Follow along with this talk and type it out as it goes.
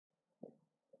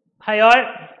Hi all,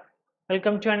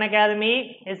 welcome to Unacademy.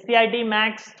 SCERT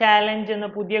Max Challenge എന്ന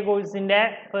പുതിയ കോഴ്സിന്റെ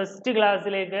ഫസ്റ്റ്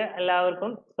ക്ലാസ്സിലേക്ക്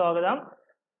എല്ലാവർക്കും സ്വാഗതം.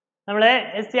 നമ്മൾ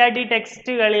SCERT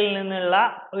ടെക്സ്റ്റുകളിൽ നിന്നുള്ള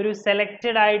ഒരു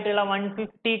സെലക്റ്റഡ് ആയിട്ടുള്ള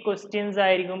 150 ക്വസ്റ്റ്യൻസ്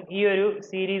ആയിരിക്കും ഈ ഒരു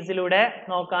സീരീസിലൂടെ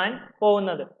നോക്കാൻ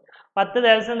പോകുന്നത്. 10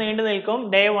 ദിവസം നീണ്ടു നിൽക്കും.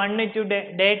 ഡേ 1 ടു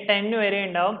ഡേ 10 വരെ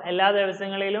ഉണ്ടാവും. എല്ലാ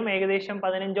ദിവസങ്ങളിലും ഏകദേശം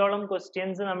 15ഓളം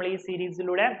ക്വസ്റ്റ്യൻസ് നമ്മൾ ഈ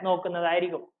സീരീസിലൂടെ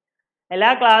നോക്കുന്നതായിരിക്കും. എല്ലാ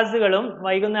ക്ലാസ്സുകളും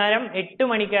വൈകുന്നേരം 8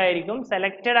 മണിക്കായിരിക്കും.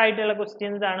 സെലക്റ്റഡ് ആയിട്ടുള്ള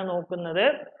ക്വസ്റ്റ്യൻസ് ആണ് നോക്കുന്നത്.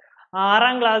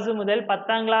 6ാം ക്ലാസ് മുതൽ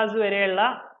 10ാം ക്ലാസ് വരെയുള്ള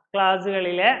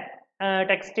ക്ലാസ്സുകളിലെ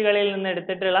ടെക്സ്റ്റുകളിൽ നിന്ന്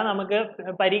എടുത്തിട്ടുള്ള നമുക്ക്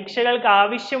പരീക്ഷകൾക്ക്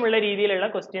ആവശ്യമുള്ള രീതിയിലുള്ള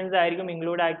ക്വസ്റ്റ്യൻസ് ആയിരിക്കും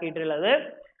ഇൻക്ലൂഡ് ആക്കിയിട്ടുള്ളത്.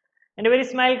 എൻ്റെ പേര്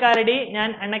ഇസ്മായിൽ കാലടി. ഞാൻ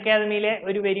അൺഅക്കാദമിയിലെ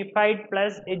ഒരു വെരിഫൈഡ്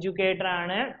പ്ലസ് എഡ്യൂക്കേറ്റർ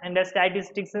ആണ്. എൻ്റെ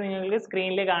സ്റ്റാറ്റിസ്റ്റിക്സ് നിങ്ങൾക്ക്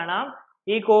സ്ക്രീനിൽ കാണാം.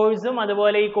 ഈ കോഴ്സും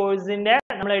അതുപോലെ ഈ കോഴ്സിന്റെ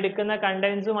നമ്മൾ എടുക്കുന്ന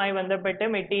കണ്ടന്റ്സുമായി ബന്ധപ്പെട്ട്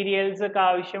മെറ്റീരിയൽസ് ഒക്കെ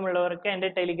ആവശ്യമുള്ളവർക്ക് എൻ്റെ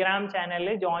ടെലിഗ്രാം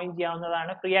ചാനലിൽ ജോയിൻ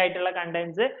ചെയ്യാവുന്നതാണ്. ഫ്രീ ആയിട്ടുള്ള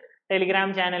കണ്ടന്റ്സ് ടെലിഗ്രാം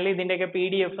ചാനലിൽ ഇതിൻ്റെയൊക്കെ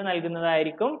PDF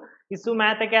നൽകുന്നതായിരിക്കും. ഇസു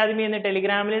മാത്ത് അക്കാദമി എന്ന്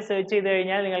ടെലിഗ്രാമിൽ സെർച്ച് ചെയ്ത്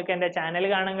കഴിഞ്ഞാൽ നിങ്ങൾക്ക് എൻ്റെ ചാനൽ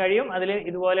കാണാൻ കഴിയും. അതിൽ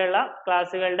ഇതുപോലെയുള്ള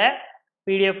ക്ലാസ്സുകളുടെ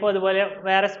PDF അതുപോലെ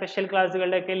വേറെ സ്പെഷ്യൽ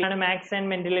ക്ലാസ്സുകളുടെ ഒക്കെയാണ് മാത്സ്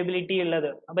ആൻഡ് മെന്റൽ എബിലിറ്റി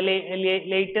ഉള്ളത്. അപ്പോൾ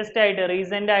ലേറ്റസ്റ്റ് ആയിട്ട്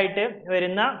റീസെന്റ് ആയിട്ട്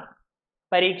വരുന്ന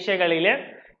പരീക്ഷകളിൽ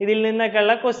ഇതിൽ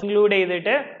നിന്നൊക്കെയുള്ള ക്വസ്റ്റ്യൻ ഇൻക്ലൂഡ്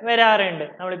ചെയ്തിട്ട് വരാറുണ്ട്.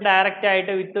 നമ്മൾ ഡയറക്റ്റ്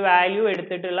ആയിട്ട് വിത്ത് വാല്യൂ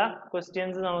എടുത്തിട്ടുള്ള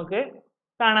ക്വസ്റ്റ്യൻസ് നമുക്ക്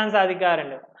കാണാൻ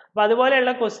സാധിക്കാറുണ്ട്. അപ്പോൾ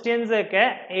അതുപോലെയുള്ള ക്വസ്റ്റ്യൻസ് ഒക്കെ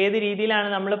ഏത് രീതിയിലാണ്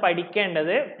നമ്മൾ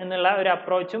പഠിക്കേണ്ടത് എന്നുള്ള ഒരു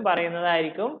അപ്രോച്ചും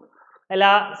പറയുന്നതായിരിക്കും.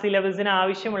 എല്ലാ സിലബസിന്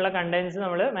ആവശ്യമുള്ള കണ്ടന്റ്സ്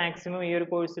നമ്മൾ മാക്സിമം ഈ ഒരു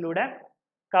കോഴ്സിലൂടെ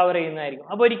കവർ ചെയ്യുന്നതായിരിക്കും.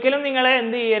 അപ്പോൾ ഒരിക്കലും നിങ്ങൾ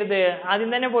എന്ത് ചെയ്യരുത്, ആദ്യം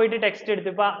തന്നെ പോയിട്ട് ടെക്സ്റ്റ് എടുത്ത്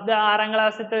ഇപ്പോൾ ഇത് 6ാം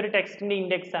ക്ലാസ്സിലത്തെ ഒരു ടെക്സ്റ്റിന്റെ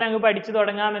ഇൻഡെക്സ് ആണ്, അങ്ങ് പഠിച്ചു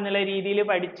തുടങ്ങാം എന്നുള്ള രീതിയിൽ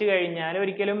പഠിച്ചു കഴിഞ്ഞാൽ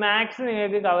ഒരിക്കലും മാത്സ്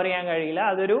നിങ്ങൾക്ക് കവർ ചെയ്യാൻ കഴിയില്ല.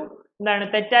 അതൊരു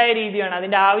തെറ്റായ രീതിയാണ്.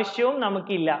 അതിന്റെ ആവശ്യവും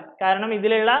നമുക്കില്ല. കാരണം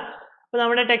ഇതിലുള്ള ഇപ്പോൾ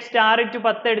നമ്മുടെ ടെക്സ്റ്റ് 6 to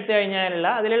 10 എടുത്തു കഴിഞ്ഞാലുള്ള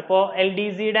അതിൽ ഇപ്പോൾ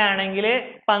LDCയുടെ ആണെങ്കിൽ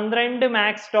 12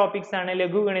 മാത്സ് ടോപ്പിക്സ് ആണ്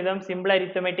ലഘുഗണിതം, സിമ്പിൾ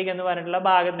അരിത്തമെറ്റിക് എന്ന് പറഞ്ഞിട്ടുള്ള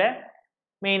ഭാഗത്തെ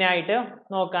മെയിൻ ആയിട്ട്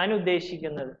നോക്കാൻ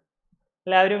ഉദ്ദേശിക്കുന്നത്.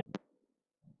 എല്ലാവരും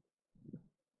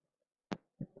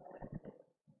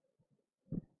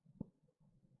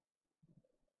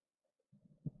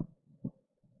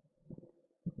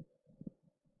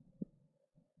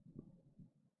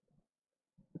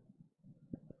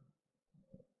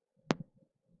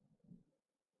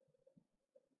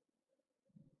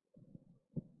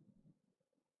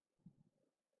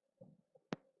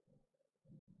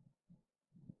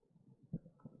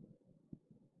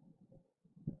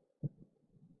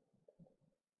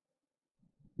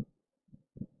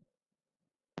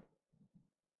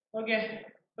ഓക്കെ,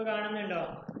 ഇപ്പൊ കാണുന്നുണ്ടോ?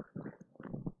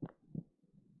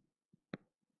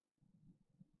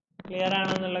 ക്ലിയർ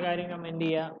ആണോ എന്നുള്ള കാര്യം കമന്റ്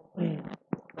ചെയ്യാം.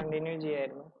 കണ്ടിന്യൂ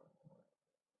ചെയ്യായിരുന്നു.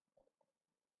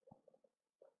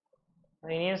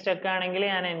 ഇനിയും സ്റ്റക്ക് ആണെങ്കിൽ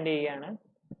ഞാൻ എൻഡ് ചെയ്യാണ്.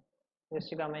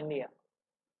 ജസ്റ്റ് കമന്റ് ചെയ്യാം.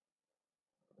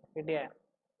 കിട്ടിയ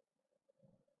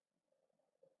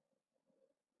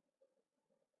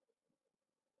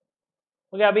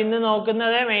ഓക്കെ. അപ്പൊ ഇന്ന്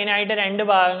നോക്കുന്നത് മെയിൻ ആയിട്ട് 2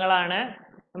 ഭാഗങ്ങളാണ്.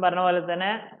 ഞാൻ പറഞ്ഞ പോലെ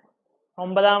തന്നെ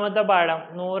 9ാമത്തെ പാഠം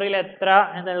 100ൽ എത്ര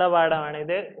എന്നുള്ള പാഠമാണ്.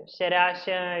 ഇത്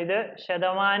ഇത്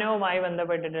ശതമാനവുമായി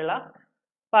ബന്ധപ്പെട്ടിട്ടുള്ള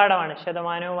പാഠമാണ്.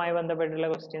 ശതമാനവുമായി ബന്ധപ്പെട്ടുള്ള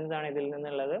ക്വസ്റ്റ്യൻസ് ആണ് ഇതിൽ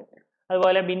നിന്നുള്ളത്.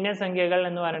 അതുപോലെ ഭിന്നസംഖ്യകൾ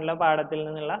എന്ന് പറഞ്ഞിട്ടുള്ള പാഠത്തിൽ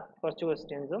നിന്നുള്ള കുറച്ച്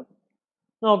ക്വസ്റ്റ്യൻസും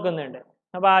നോക്കുന്നുണ്ട്.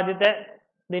 അപ്പൊ ആദ്യത്തെ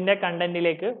ഇതിന്റെ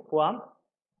കണ്ടന്റിലേക്ക് പോവാം.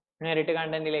 നേരിട്ട്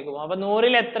കണ്ടന്റിലേക്ക് പോവാം. അപ്പൊ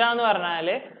 100ൽ എത്ര എന്ന് പറഞ്ഞാൽ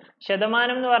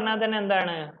ശതമാനം എന്ന് പറഞ്ഞാൽ തന്നെ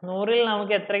എന്താണ്, 100ൽ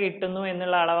നമുക്ക് എത്ര കിട്ടുന്നു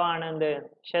എന്നുള്ള അളവാണ് എന്ത്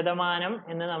ശതമാനം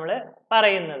എന്ന് നമ്മൾ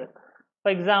പറയുന്നത്.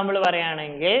 ഫോർ എക്സാമ്പിൾ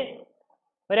പറയുകയാണെങ്കിൽ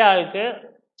ഒരാൾക്ക്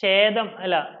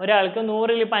ഒരാൾക്ക്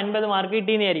 100ൽ ഇപ്പൊ 50 മാർക്ക്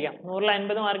കിട്ടിയെന്ന് വിചാരിക്കാം. 100ൽ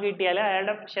 50 മാർക്ക് കിട്ടിയാൽ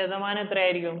അയാളുടെ ശതമാനം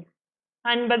എത്രയായിരിക്കും?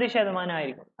 50%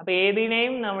 ആയിരിക്കും. അപ്പൊ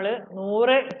ഏതിനെയും നമ്മൾ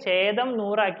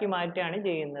 100 ആക്കി മാറ്റുകയാണ്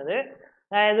ചെയ്യുന്നത്.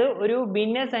 അതായത് ഒരു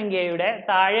ഭിന്നസംഖ്യയുടെ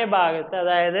താഴെ ഭാഗത്ത്,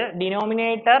 അതായത്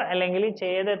ഡിനോമിനേറ്റർ അല്ലെങ്കിൽ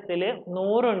ഛേദത്തിൽ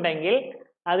 100 ഉണ്ടെങ്കിൽ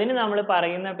അതിന് നമ്മൾ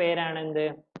പറയുന്ന പേരാണ് എന്ത്?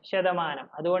 ശതമാനം.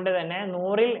 അതുകൊണ്ട് തന്നെ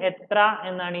 100ൽ എത്ര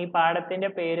എന്നാണ് ഈ പാഠത്തിന്റെ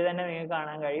പേര് തന്നെ നിങ്ങൾക്ക്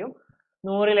കാണാൻ കഴിയും.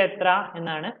 100ൽ എത്ര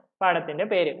എന്നാണ് പാഠത്തിന്റെ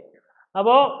പേര്.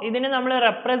 അപ്പോ ഇതിന് നമ്മൾ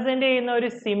റെപ്രസെന്റ് ചെയ്യുന്ന ഒരു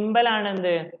സിമ്പൽ ആണ്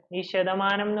എന്ത്? ഈ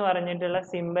ശതമാനം എന്ന് പറഞ്ഞിട്ടുള്ള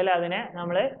സിമ്പൽ.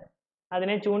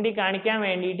 അതിനെ ചൂണ്ടിക്കാണിക്കാൻ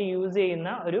വേണ്ടിയിട്ട് യൂസ് ചെയ്യുന്ന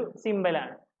ഒരു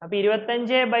സിമ്പലാണ്. അപ്പൊ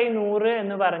 25/100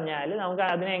 എന്ന് പറഞ്ഞാൽ നമുക്ക്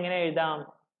അതിനെ എങ്ങനെ എഴുതാം?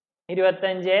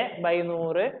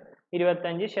 25/100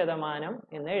 25%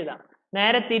 എന്ന് എഴുതാം.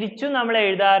 നേരെ തിരിച്ചും നമ്മൾ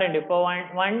എഴുതാറുണ്ട്. ഇപ്പോൾ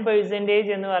 1%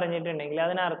 എന്ന് പറഞ്ഞിട്ടുണ്ടെങ്കിൽ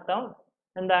അതിനർത്ഥം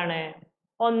എന്താണ്?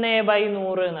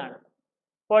 1/100 എന്നാണ്.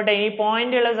 പോട്ടെ, ഈ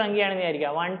പോയിന്റ് ഉള്ള സംഖ്യയാണെന്ന്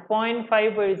വിചാരിക്കാം.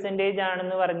 1.5%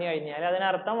 ആണെന്ന് പറഞ്ഞു കഴിഞ്ഞാൽ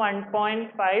അതിനർത്ഥം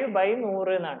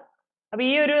 1.5/100 എന്നാണ്. അപ്പൊ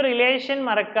ഈ ഒരു റിലേഷൻ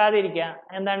മറക്കാതിരിക്കുക.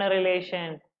 എന്താണ് റിലേഷൻ?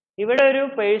 ഇവിടെ ഒരു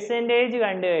പെർസെൻറ്റേജ്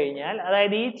കണ്ടു കഴിഞ്ഞാൽ,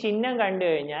 അതായത് ഈ ചിഹ്നം കണ്ടു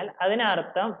കഴിഞ്ഞാൽ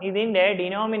അതിനർത്ഥം ഇതിന്റെ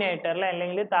ഡിനോമിനേറ്ററിൽ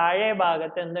അല്ലെങ്കിൽ താഴെ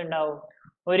ഭാഗത്ത് എന്തുണ്ടാവും,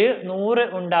 ഒരു 100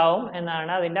 ഉണ്ടാവും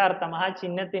എന്നാണ് അതിന്റെ അർത്ഥം. ആ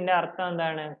ചിഹ്നത്തിന്റെ അർത്ഥം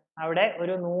എന്താണ്, അവിടെ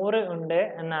ഒരു 100 ഉണ്ട്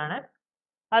എന്നാണ്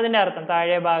അതിന്റെ അർത്ഥം.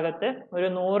 താഴെ ഭാഗത്ത് ഒരു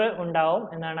 100 ഉണ്ടാവും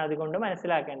എന്നാണ് അതുകൊണ്ട്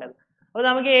മനസ്സിലാക്കേണ്ടത്. അപ്പോൾ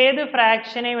നമുക്ക് ഏത്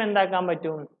ഫ്രാക്ഷനെയും എന്താക്കാൻ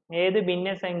പറ്റും, ഏത്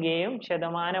ഭിന്നസംഖ്യയും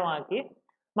ശതമാനമാക്കി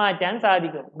മാറ്റാൻ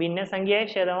സാധിക്കും. ഭിന്നസംഖ്യയെ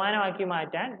ശതമാനമാക്കി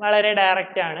മാറ്റാൻ വളരെ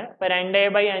ഡയറക്റ്റ് ആണ്. ഇപ്പൊ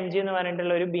 2/5 എന്ന്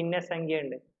പറഞ്ഞിട്ടുള്ള ഒരു ഭിന്നസംഖ്യ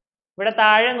ഉണ്ട്. ഇവിടെ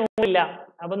താഴെ 100 ഇല്ല.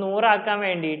 അപ്പൊ 100 ആക്കാൻ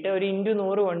വേണ്ടിയിട്ട് ഒരു ഇൻറ്റു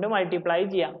 100 കൊണ്ട് മൾട്ടിപ്ലൈ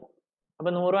ചെയ്യാം.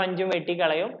 അപ്പൊ 100ഉം 5ഉം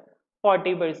വെട്ടിക്കളയും,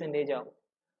 40% ആവും.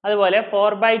 അതുപോലെ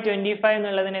 4/25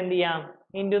 എന്നുള്ളതിന് എന്ത് ചെയ്യാം,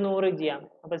 ഇൻറ്റു 100 ചെയ്യാം.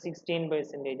 അപ്പൊ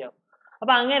 16% ആവും.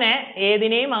 അപ്പൊ അങ്ങനെ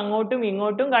ഏതിനെയും അങ്ങോട്ടും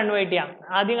ഇങ്ങോട്ടും കൺവേർട്ട് ചെയ്യാം.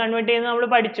 ആദ്യം കൺവേർട്ട് ചെയ്യുന്നത് നമ്മൾ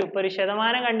പഠിച്ചു. ഇപ്പൊ ഒരു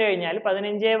ശതമാനം കണ്ടു കഴിഞ്ഞാൽ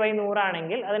 15/100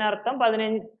 ആണെങ്കിൽ അതിനർത്ഥം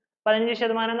 15%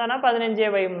 എന്ന് പറഞ്ഞാൽ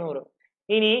 15/100.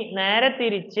 ഇനി നേരെ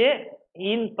തിരിച്ച്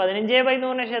ഈ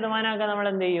 15/100 ശതമാനമൊക്കെ നമ്മൾ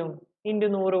എന്ത് ചെയ്യും, ഇൻറ്റു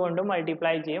 100 കൊണ്ടും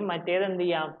മൾട്ടിപ്ലൈ ചെയ്യും. മറ്റേത് എന്ത്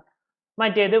ചെയ്യാം,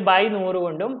 മറ്റേത് ബൈ 100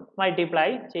 കൊണ്ടും മൾട്ടിപ്ലൈ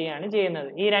ചെയ്യാണ്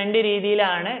ചെയ്യുന്നത്. ഈ രണ്ട്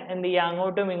രീതിയിലാണ് എന്ത് ചെയ്യുക,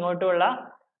 അങ്ങോട്ടും ഇങ്ങോട്ടുമുള്ള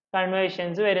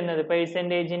കൺവേർഷൻസ് വരുന്നത്.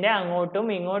 പെർസെൻറ്റേജിന്റെ അങ്ങോട്ടും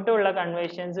ഇങ്ങോട്ടുമുള്ള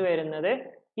കൺവേർഷൻസ് വരുന്നത്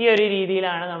ഈ ഒരു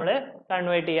രീതിയിലാണ് നമ്മൾ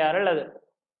കൺവേർട്ട് ചെയ്യാറുള്ളത്.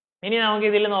 ഇനി നമുക്ക്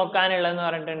ഇതിൽ നോക്കാനുള്ളതെന്ന്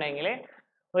പറഞ്ഞിട്ടുണ്ടെങ്കിൽ,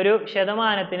 ഒരു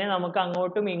ശതമാനത്തിന് നമുക്ക്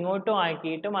അങ്ങോട്ടും ഇങ്ങോട്ടും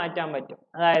ആക്കിയിട്ട് മാറ്റാൻ പറ്റും.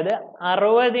 അതായത്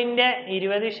 60ന്റെ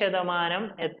 20%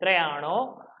 എത്രയാണോ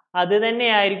അത്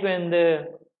തന്നെയായിരിക്കും എന്ത്,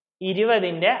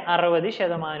 20ന്റെ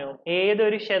 60%.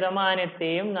 ഏതൊരു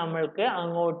ശതമാനത്തെയും നമ്മൾക്ക്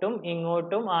അങ്ങോട്ടും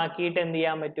ഇങ്ങോട്ടും ആക്കിയിട്ട് എന്ത്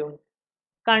ചെയ്യാൻ പറ്റും,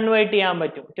 കൺവേർട്ട് ചെയ്യാൻ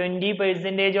പറ്റും.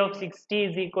 20% of 60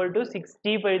 is equal to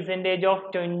 60% of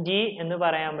 20 എന്ന്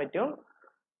പറയാൻ പറ്റും.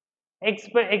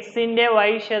 എക്സിന്റെ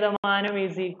y%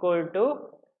 is equal to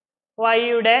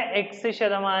വൈയുടെ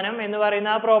x% എന്ന് പറയുന്ന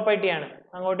ആ പ്രോപ്പർട്ടിയാണ്.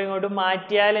 അങ്ങോട്ടും ഇങ്ങോട്ടും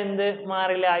മാറ്റിയാൽ എന്ത്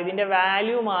മാറില്ല, ഇതിന്റെ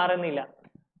വാല്യൂ മാറുന്നില്ല.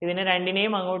 ഇതിനെ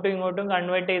രണ്ടിനെയും അങ്ങോട്ടും ഇങ്ങോട്ടും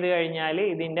കൺവേർട്ട് ചെയ്ത് കഴിഞ്ഞാൽ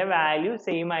ഇതിന്റെ വാല്യൂ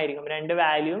സെയിം ആയിരിക്കും. രണ്ട്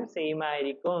വാല്യൂവും സെയിം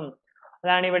ആയിരിക്കും.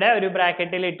 അതാണ് ഇവിടെ ഒരു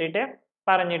ബ്രാക്കറ്റിൽ ഇട്ടിട്ട്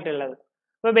പറഞ്ഞിട്ടുള്ളത്.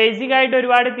 ഇപ്പൊ ബേസിക് ആയിട്ട്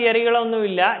ഒരുപാട്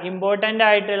തിയറികളൊന്നുമില്ല. ഇമ്പോർട്ടന്റ്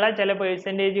ആയിട്ടുള്ള ചില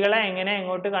പെർസെൻറ്റേജുകളെ എങ്ങനെ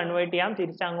എങ്ങോട്ട് കൺവേർട്ട് ചെയ്യാം,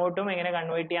 തിരിച്ച് അങ്ങോട്ടും എങ്ങനെ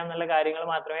കൺവേർട്ട് ചെയ്യാം എന്നുള്ള കാര്യങ്ങൾ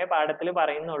മാത്രമേ പാഠത്തിൽ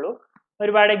പറയുന്നുള്ളൂ.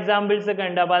 ഒരുപാട് എക്സാമ്പിൾസ് ഒക്കെ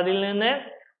ഉണ്ട്. അപ്പൊ അതിൽ നിന്ന്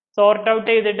സോർട്ട് ഔട്ട്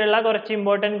ചെയ്തിട്ടുള്ള കുറച്ച്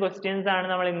ഇമ്പോർട്ടന്റ് ക്വസ്റ്റ്യൻസ് ആണ്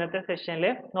നമ്മൾ ഇന്നത്തെ സെഷനിൽ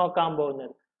നോക്കാൻ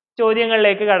പോകുന്നത്.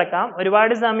 ചോദ്യങ്ങളിലേക്ക് കടക്കാം.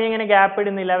 ഒരുപാട് സമയം ഇങ്ങനെ ഗ്യാപ്പ്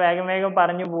ഇടുന്നില്ല, വേഗം വേഗം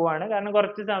പറഞ്ഞു പോവാണ്. കാരണം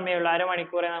കുറച്ച് സമയമുള്ളൂ,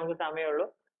 അരമണിക്കൂറേ നമുക്ക് സമയമുള്ളൂ.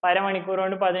 അരമണിക്കൂർ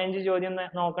കൊണ്ട് 15 ചോദ്യം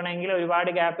നോക്കണമെങ്കിൽ ഒരുപാട്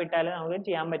ഗ്യാപ്പ് ഇട്ടാൽ നമുക്ക്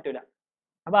ചെയ്യാൻ പറ്റൂല.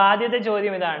 അപ്പൊ ആദ്യത്തെ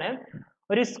ചോദ്യം ഇതാണ്.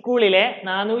 ഒരു സ്കൂളിലെ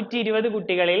 420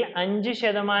 കുട്ടികളിൽ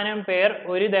 5% പേർ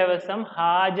ഒരു ദിവസം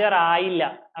ഹാജരായില്ല,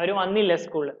 അവർ വന്നില്ല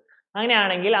സ്കൂളിൽ.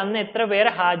 അങ്ങനെയാണെങ്കിൽ അന്ന് എത്ര പേർ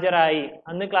ഹാജരായി,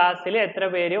 അന്ന് ക്ലാസ്സിൽ എത്ര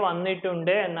പേര്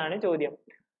വന്നിട്ടുണ്ട് എന്നാണ് ചോദ്യം.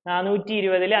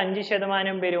 420-ൽ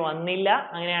 5% പേര് വന്നില്ല,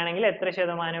 അങ്ങനെയാണെങ്കിൽ എത്ര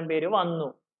ശതമാനം പേര് വന്നു?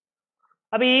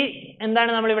 അപ്പൊ ഈ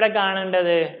എന്താണ് നമ്മൾ ഇവിടെ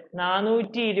കാണേണ്ടത്,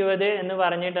 420 എന്ന്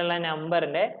പറഞ്ഞിട്ടുള്ള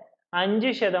നമ്പറിന്റെ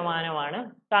 5%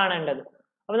 കാണേണ്ടത്.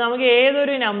 അപ്പൊ നമുക്ക്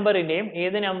ഏതൊരു നമ്പറിന്റെയും,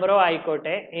 ഏത് നമ്പറോ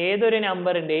ആയിക്കോട്ടെ, ഏതൊരു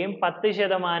നമ്പറിന്റെയും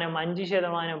 10%,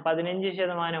 5%,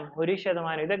 15%,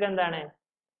 1%, ഇതൊക്കെ എന്താണ്,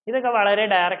 ഇതൊക്കെ വളരെ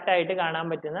ഡയറക്റ്റ് ആയിട്ട് കാണാൻ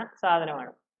പറ്റുന്ന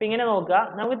സാധനമാണ്. അപ്പൊ ഇങ്ങനെ നോക്കുക,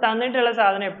 നമുക്ക് തന്നിട്ടുള്ള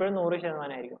സാധനം എപ്പോഴും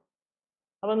 100% ആയിരിക്കും.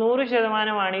 അപ്പൊ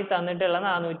 100% ഈ തന്നിട്ടുള്ള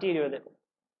 420.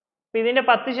 അപ്പൊ ഇതിന്റെ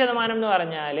 10% എന്ന്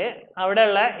പറഞ്ഞാല്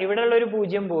ഇവിടെയുള്ള ഒരു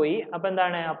 0 പോയി. അപ്പൊ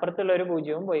എന്താണ്, അപ്പുറത്തുള്ള ഒരു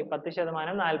 0വും പോയി. 10%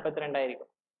 42 ആയിരിക്കും.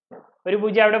 ഒരു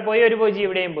 0 അവിടെ പോയി, ഒരു 0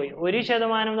 ഇവിടെയും പോയി. 1%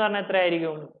 എന്ന് പറഞ്ഞാൽ എത്ര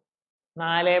ആയിരിക്കും,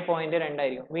 4.2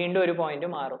 ആയിരിക്കും. വീണ്ടും ഒരു പോയിന്റ്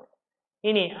മാറും.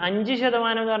 ഇനി 5%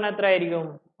 എന്ന് പറഞ്ഞാൽ എത്ര ആയിരിക്കും,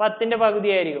 10ന്റെ പകുതി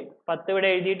ആയിരിക്കും. 10 ഇവിടെ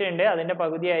എഴുതിയിട്ടുണ്ട്, അതിന്റെ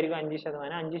പകുതി ആയിരിക്കും 5%.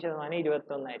 5%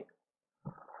 21 ആയിരിക്കും.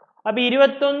 അപ്പൊ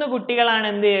 21 കുട്ടികളാണ്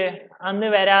എന്ത് അന്ന്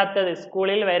വരാത്തത്,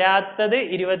 സ്കൂളിൽ വരാത്തത്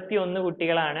 21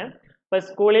 കുട്ടികളാണ്. ഇപ്പൊ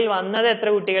സ്കൂളിൽ വന്നത് എത്ര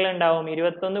കുട്ടികൾ ഉണ്ടാവും,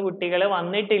 21 കുട്ടികൾ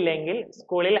വന്നിട്ടില്ലെങ്കിൽ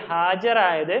സ്കൂളിൽ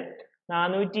ഹാജരായത്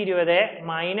 420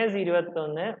 മൈനസ്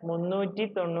 21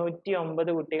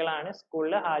 399 കുട്ടികളാണ്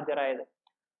സ്കൂളിൽ ഹാജരായത്.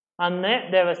 അന്ന്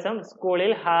ദിവസം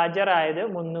സ്കൂളിൽ ഹാജരായത്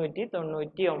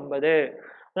 399.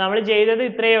 നമ്മൾ ചെയ്തത്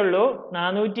ഇത്രയേ ഉള്ളൂ.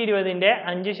 420ന്റെ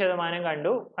 5%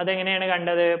 കണ്ടു. അതെങ്ങനെയാണ്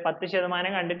കണ്ടത്,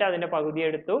 10% കണ്ടിട്ട് അതിന്റെ പകുതി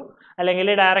എടുത്തു. അല്ലെങ്കിൽ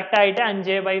ഡയറക്റ്റ് ആയിട്ട്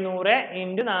 5/100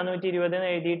 ഇൻറ്റു 420 എന്ന്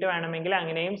എഴുതിയിട്ട് വേണമെങ്കിൽ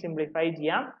അങ്ങനെയും സിംപ്ലിഫൈ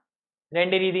ചെയ്യാം.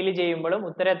 രണ്ട് രീതിയിൽ ചെയ്യുമ്പോഴും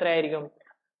ഉത്തരം എത്രയായിരിക്കും,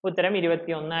 ഉത്തരം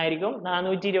 21 ആയിരിക്കും.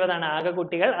 420 ആണ് ആകെ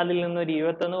കുട്ടികൾ, അതിൽ നിന്നൊരു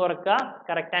 21 കുറക്കുക.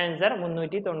 കറക്റ്റ് ആൻസർ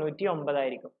 399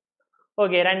 ആയിരിക്കും.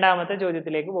 ഓക്കെ, രണ്ടാമത്തെ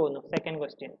ചോദ്യത്തിലേക്ക് പോകുന്നു. Second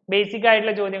question. ബേസിക്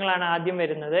ആയിട്ടുള്ള ചോദ്യങ്ങളാണ് ആദ്യം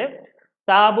വരുന്നത്.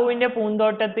 സാബുവിന്റെ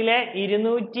പൂന്തോട്ടത്തിലെ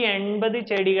 280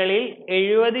 ചെടികളിൽ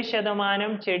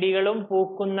 70% ചെടികളും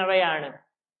പൂക്കുന്നവയാണ്.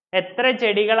 എത്ര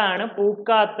ചെടികളാണ്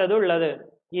പൂക്കാത്തതുള്ളത്?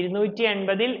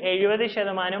 280-ൽ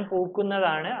 70%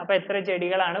 പൂക്കുന്നതാണ്. അപ്പൊ എത്ര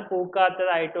ചെടികളാണ്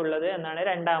പൂക്കാത്തതായിട്ടുള്ളത് എന്നാണ്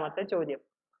രണ്ടാമത്തെ ചോദ്യം.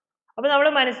 അപ്പൊ നമ്മൾ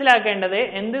മനസ്സിലാക്കേണ്ടത്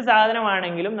എന്ത്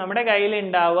സാധനമാണെങ്കിലും നമ്മുടെ കയ്യിൽ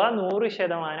ഉണ്ടാവുക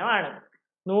 100%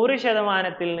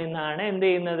 100%-ത്തിൽ നിന്നാണ് എന്ത്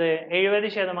ചെയ്യുന്നത്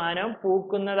 70%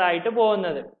 പൂക്കുന്നതായിട്ട്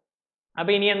പോകുന്നത്.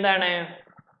 അപ്പൊ ഇനി എന്താണ്,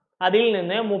 അതിൽ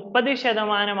നിന്ന്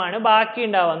 30% ബാക്കി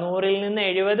ഉണ്ടാവുക. 100-ൽ നിന്ന്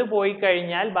 70 പോയി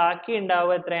കഴിഞ്ഞാൽ ബാക്കി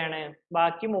ഉണ്ടാവുക എത്രയാണ്?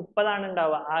 ബാക്കി 30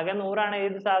 ഉണ്ടാവുക. ആകെ 100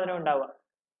 ഏത് സാധനം ഉണ്ടാവുക.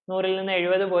 100-ൽ നിന്ന്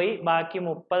 70 പോയി ബാക്കി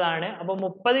 30. അപ്പൊ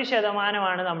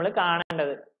 30% നമ്മൾ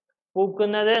കാണേണ്ടത്.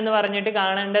 പൂക്കുന്നത് എന്ന് പറഞ്ഞിട്ട്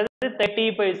കാണേണ്ടത്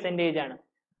 30%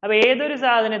 അപ്പൊ ഏതൊരു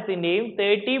സാധനത്തിന്റെയും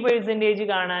 30%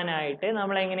 കാണാനായിട്ട്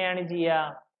നമ്മൾ എങ്ങനെയാണ്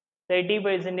ചെയ്യുക?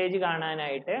 30%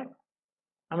 കാണാനായിട്ട്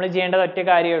നമ്മൾ ചെയ്യേണ്ടത് ഒറ്റ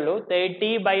കാര്യമുള്ളൂ.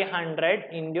 30/100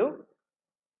 into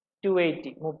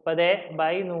 280.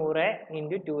 30/100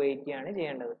 into 280 ആണ്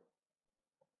ചെയ്യേണ്ടത്.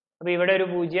 അപ്പൊ ഇവിടെ ഒരു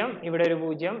 0, ഇവിടെ ഒരു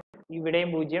 0, ഇവിടെയും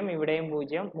 0, ഇവിടെയും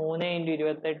 0. 3 into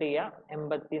 28 ചെയ്യുക,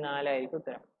 84 ആയിരിക്കും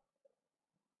ഉത്തരം.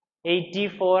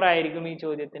 84 ആയിരിക്കും ഈ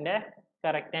ചോദ്യത്തിന്റെ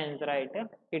കറക്റ്റ് ആൻസർ ആയിട്ട്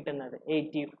കിട്ടുന്നത്.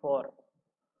 84.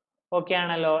 ഓക്കെ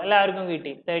ആണല്ലോ, എല്ലാവർക്കും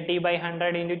കിട്ടി.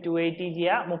 30/100 into 280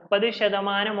 ചെയ്യുക.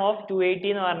 30% ഓഫ് 280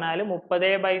 എന്ന് പറഞ്ഞാൽ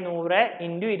 30/100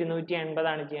 into 280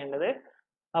 ആണ് ചെയ്യേണ്ടത്.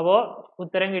 അപ്പോ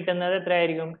ഉത്തരം കിട്ടുന്നത്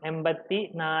എത്രയായിരിക്കും?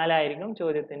 84 ആയിരിക്കും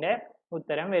ചോദ്യത്തിന്റെ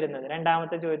ഉത്തരം വരുന്നത്.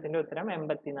 രണ്ടാമത്തെ ചോദ്യത്തിന്റെ ഉത്തരം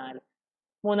 84.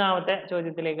 മൂന്നാമത്തെ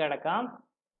ചോദ്യത്തിലേക്ക് കടക്കാം.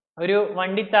 ഒരു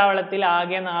വണ്ടിത്താവളത്തിൽ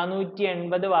ആകെ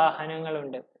 480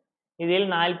 വാഹനങ്ങളുണ്ട്. ഇതിൽ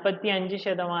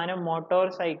 45% മോട്ടോർ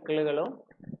സൈക്കിളുകളും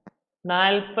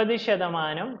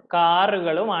 40%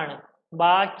 കാറുകളുമാണ്.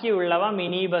 ബാക്കിയുള്ളവ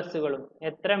മിനി ബസ്സുകളും.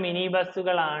 എത്ര മിനി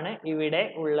ബസ്സുകളാണ് ഇവിടെ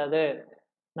ഉള്ളത്?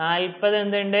 40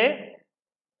 എന്തുണ്ട്?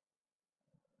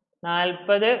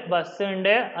 40 ബസ്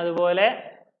ഉണ്ട്. അതുപോലെ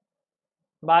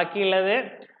ബാക്കിയുള്ളത്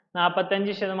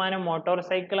 45% മോട്ടോർ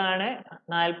സൈക്കിളാണ്,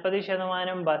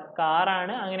 40% ബസ്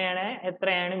കാറാണ്. അങ്ങനെയാണ്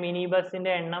എത്രയാണ് മിനി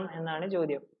ബസിന്റെ എണ്ണം എന്നാണ്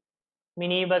ചോദ്യം.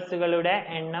 മിനി ബസ്സുകളുടെ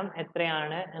എണ്ണം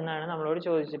എത്രയാണ് എന്നാണ് നമ്മളോട്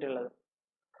ചോദിച്ചിട്ടുള്ളത്.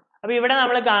 അപ്പൊ ഇവിടെ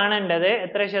നമ്മൾ കാണേണ്ടത്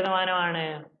എത്ര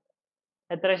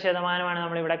ശതമാനമാണ്?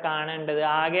 നമ്മൾ ഇവിടെ കാണേണ്ടത്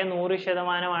ആകെ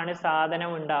 100%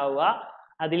 സാധനം ഉണ്ടാവുക.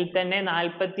 അതിൽ തന്നെ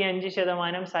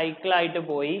 45% സൈക്കിൾ ആയിട്ട്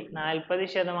പോയി,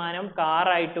 40%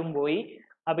 കാറായിട്ടും പോയി.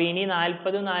 അപ്പൊ ഇനി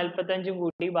 40-ഉം 45-ഉം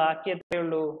കൂടി ബാക്കി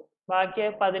എത്രയുള്ളൂ? ബാക്കി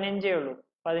 15 ഉള്ളൂ.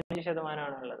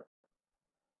 15% ഉള്ളത്.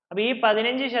 അപ്പൊ ഈ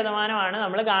 15%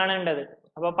 നമ്മൾ കാണേണ്ടത്.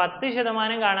 അപ്പൊ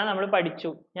 10% കാണാൻ നമ്മൾ പഠിച്ചു.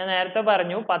 ഞാൻ നേരത്തെ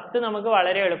പറഞ്ഞു 10 നമുക്ക്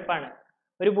വളരെ എളുപ്പമാണ്.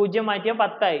 ഒരു 0 മാറ്റിയാൽ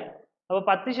 10 ആയി. അപ്പൊ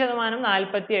 10%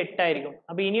 48 ആയിരിക്കും.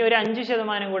 അപ്പൊ ഇനി ഒരു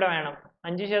 5% കൂടെ വേണം.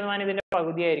 5% ഇതിന്റെ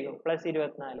പകുതിയായിരിക്കും.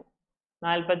 +24.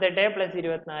 48 +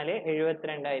 24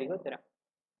 72 ആയിരിക്കും ഉത്തരം.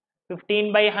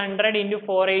 15/100 into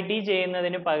 480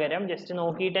 ചെയ്യുന്നതിന് പകരം ജസ്റ്റ്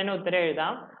നോക്കിയിട്ട് തന്നെ ഉത്തരം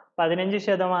എഴുതാം.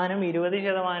 15%,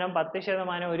 20%, 10%,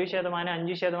 1%,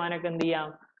 5% ഒക്കെ എന്ത് ചെയ്യാം?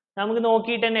 നമുക്ക്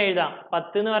നോക്കിയിട്ട് തന്നെ എഴുതാം.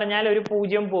 10 എന്ന് പറഞ്ഞാൽ ഒരു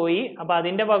 0 പോയി. അപ്പൊ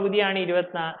അതിന്റെ പകുതിയാണ്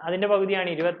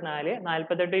 24.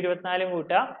 48 24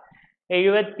 കൂട്ടുക,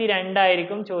 72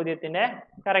 ആയിരിക്കും ചോദ്യത്തിന്റെ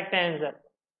കറക്റ്റ് ആൻസർ.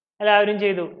 എല്ലാവരും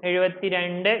ചെയ്തു.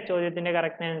 72 ചോദ്യത്തിന്റെ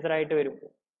കറക്റ്റ് ആൻസർ ആയിട്ട് വരും.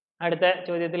 അടുത്ത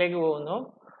ചോദ്യത്തിലേക്ക് പോകുന്നു.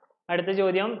 അടുത്ത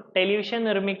ചോദ്യം, ടെലിവിഷൻ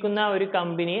നിർമ്മിക്കുന്ന ഒരു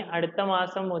കമ്പനി അടുത്ത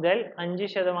മാസം മുതൽ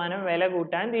 5% വില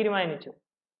കൂട്ടാൻ തീരുമാനിച്ചു.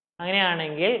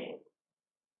 അങ്ങനെയാണെങ്കിൽ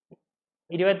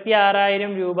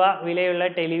 26,000 രൂപ വിലയുള്ള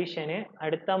ടെലിവിഷന്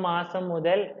അടുത്ത മാസം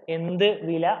മുതൽ എന്ത്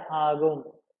വില ആകും?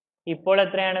 ഇപ്പോൾ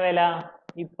എത്രയാണ് വില?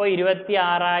 ഇപ്പോൾ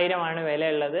 26,000 ആണ് വില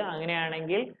ഉള്ളത്.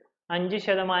 അങ്ങനെയാണെങ്കിൽ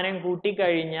 5%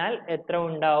 കൂട്ടിക്കഴിഞ്ഞാൽ എത്ര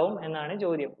ഉണ്ടാവും എന്നാണ്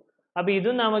ചോദ്യം. അപ്പൊ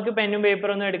ഇതും നമുക്ക് പെന്നും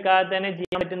പേപ്പറൊന്നും എടുക്കാതെ തന്നെ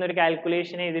ചെയ്യാൻ പറ്റുന്ന ഒരു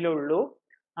കാൽക്കുലേഷനേ ഇതിലുള്ളൂ.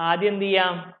 ആദ്യം എന്ത്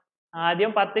ചെയ്യാം?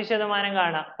 ആദ്യം 10%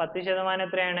 കാണാം. 10%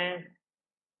 എത്രയാണ്?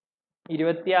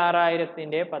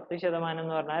 26,000-ന്റെ 10%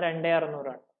 എന്ന് പറഞ്ഞാൽ 2,600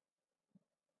 ആണ്.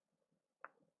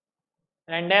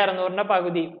 2,600-ന്റെ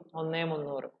പകുതി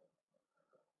 1,300.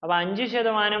 അപ്പൊ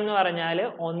 5% എന്ന് പറഞ്ഞാൽ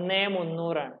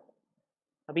 1,300 ആണ്.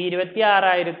 അപ്പൊ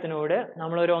 26,000-നോട്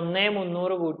നമ്മൾ ഒരു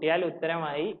 1,300 കൂട്ടിയാൽ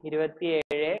ഉത്തരമായി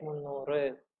 27,300.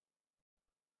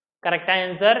 കറക്റ്റ്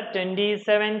ആൻസർ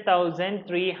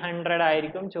 27,300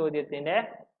 ആയിരിക്കും ചോദ്യത്തിന്റെ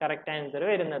കറക്റ്റ് ആൻസർ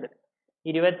വരുന്നത്.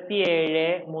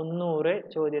 27,300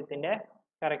 ചോദ്യത്തിന്റെ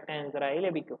കറക്റ്റ് ആൻസർ ആയി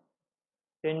ലഭിക്കും.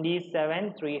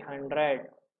 27,300.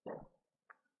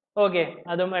 ഓക്കെ,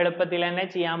 അതും എളുപ്പത്തിൽ തന്നെ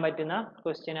ചെയ്യാൻ പറ്റുന്ന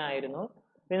ക്വസ്റ്റ്യൻ ആയിരുന്നു.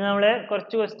 പിന്നെ നമ്മൾ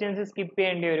കുറച്ച് ക്വസ്റ്റ്യൻസ് സ്കിപ്പ്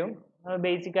ചെയ്യേണ്ടി വരും.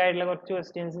 ബേസിക് ആയിട്ടുള്ള കുറച്ച്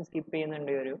ക്വസ്റ്റ്യൻസ് സ്കിപ്പ്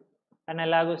ചെയ്യുന്നുണ്ട് വരും. കാരണം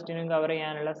എല്ലാ ക്വസ്റ്റ്യനും കവർ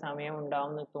ചെയ്യാനുള്ള സമയം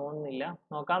ഉണ്ടാവും എന്ന് തോന്നുന്നില്ല.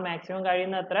 നോക്കാം, മാക്സിമം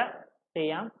കഴിയുന്നത്ര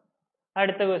ചെയ്യാം.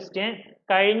 അടുത്ത ക്വസ്റ്റ്യൻ,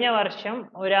 കഴിഞ്ഞ വർഷം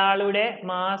ഒരാളുടെ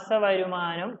മാസ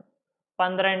വരുമാനം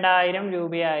 12,000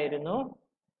 രൂപയായിരുന്നു.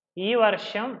 ഈ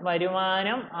വർഷം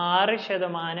വരുമാനം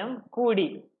 6% കൂടി.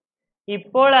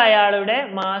 ഇപ്പോൾ അയാളുടെ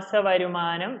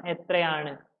മാസവരുമാനം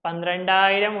എത്രയാണ്?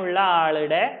 12,000 ഉള്ള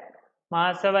ആളുടെ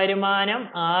മാസവരുമാനം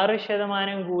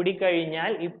 6% കൂടി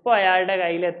കഴിഞ്ഞാൽ ഇപ്പോൾ അയാളുടെ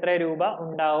കയ്യിൽ എത്ര രൂപ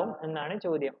ഉണ്ടാവും എന്നാണ്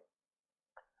ചോദ്യം.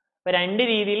 അപ്പൊ രണ്ട്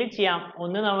രീതിയിൽ ചെയ്യാം.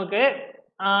 ഒന്ന് നമുക്ക്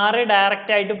 6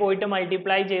 ഡയറക്റ്റ് ആയിട്ട് പോയിട്ട്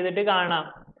മൾട്ടിപ്ലൈ ചെയ്തിട്ട് കാണാം.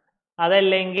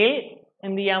 അതല്ലെങ്കിൽ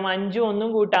എന്ത് ചെയ്യാം, 5 ഒന്നും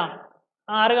കൂട്ടാം.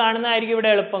 6 കാണുന്നതായിരിക്കും ഇവിടെ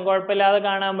എളുപ്പം, കുഴപ്പമില്ലാതെ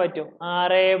കാണാൻ പറ്റും.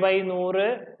 6/100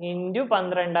 ഇൻറ്റു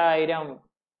 12,000.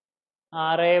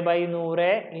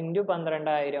 6/100 ഇൻറ്റു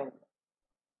 12,000.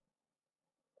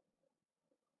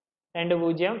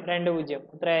 2,0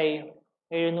 എത്രയായി?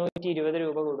 720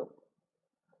 രൂപ കൂടും.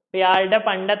 ഇയാളുടെ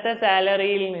പണ്ടത്തെ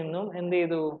സാലറിയിൽ നിന്നും എന്ത്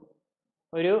ചെയ്തു?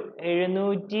 ഒരു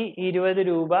 720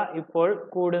 രൂപ ഇപ്പോൾ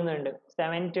കൂടുന്നുണ്ട്.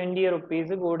 720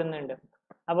 റുപ്പീസ് കൂടുന്നുണ്ട്.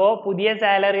 അപ്പോൾ പുതിയ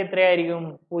സാലറി എത്രയായിരിക്കും?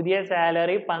 പുതിയ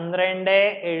സാലറി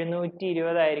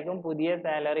 12,720 ആയിരിക്കും പുതിയ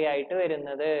സാലറി ആയിട്ട്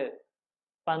വരുന്നത്.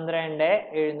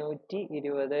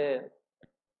 12,720.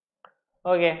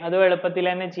 ഓക്കെ, അത് എളുപ്പത്തിൽ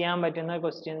തന്നെ ചെയ്യാൻ പറ്റുന്ന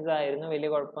ക്വസ്റ്റ്യൻസ് ആയിരുന്നു, വലിയ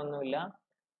കുഴപ്പമൊന്നുമില്ല.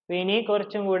 ഇനി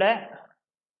കുറച്ചും കൂടെ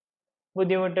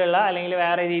ബുദ്ധിമുട്ടുള്ള അല്ലെങ്കിൽ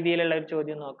വേറെ രീതിയിലുള്ള ഒരു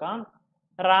ചോദ്യം നോക്കാം.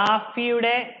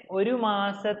 റാഫിയുടെ ഒരു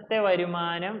മാസത്തെ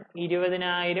വരുമാനം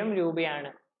 20,000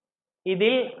 രൂപയാണ്.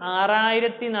 ഇതിൽ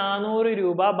 6,400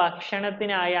 രൂപ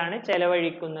ഭക്ഷണത്തിനായാണ്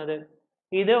ചെലവഴിക്കുന്നത്.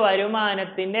 ഇത്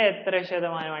വരുമാനത്തിന്റെ എത്ര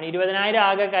ശതമാനമാണ്? 20,000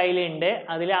 ആകെ കയ്യിലുണ്ട്,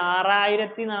 അതിൽ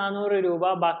 6,400 രൂപ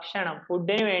ഭക്ഷണം,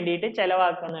 ഫുഡിന് വേണ്ടിയിട്ട്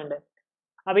ചെലവാക്കുന്നുണ്ട്.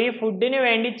 അപ്പൊ ഈ ഫുഡിന്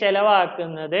വേണ്ടി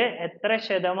ചെലവാക്കുന്നത് എത്ര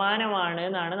ശതമാനമാണ്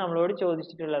എന്നാണ് നമ്മളോട്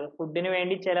ചോദിച്ചിട്ടുള്ളത്. ഫുഡിന്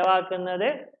വേണ്ടി ചെലവാക്കുന്നത്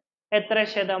എത്ര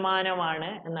ശതമാനമാണ്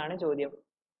എന്നാണ് ചോദ്യം.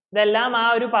 ഇതെല്ലാം ആ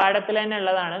ഒരു പാഠത്തിൽ തന്നെ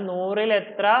ഉള്ളതാണ്. 100-ൽ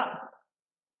എത്ര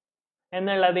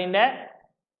എന്നുള്ളതിന്റെ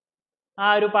ആ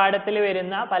ഒരു പാഠത്തിൽ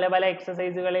വരുന്ന പല പല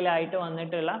എക്സസൈസുകളിലായിട്ട്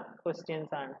വന്നിട്ടുള്ള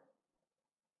ക്വസ്റ്റ്യൻസ് ആണ്.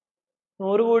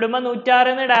 100 കൂടുമ്പോൾ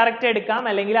 106 ഡയറക്റ്റ് എടുക്കാം,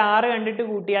 അല്ലെങ്കിൽ 6 കണ്ടിട്ട്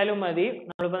കൂട്ടിയാലും മതി.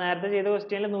 നമ്മളിപ്പോൾ നേരത്തെ ചെയ്ത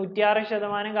ക്വസ്റ്റ്യനിൽ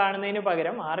 106% കാണുന്നതിന്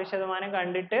പകരം 6%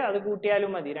 കണ്ടിട്ട് അത്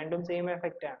കൂട്ടിയാലും മതി. രണ്ടും സെയിം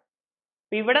എഫക്റ്റ് ആണ്.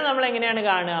 അപ്പൊ ഇവിടെ നമ്മൾ എങ്ങനെയാണ്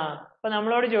കാണുക? അപ്പൊ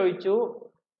നമ്മളോട് ചോദിച്ചു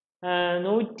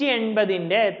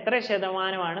 180ന്റെ എത്ര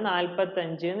ശതമാനമാണ്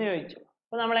 45 എന്ന് ചോദിച്ചു.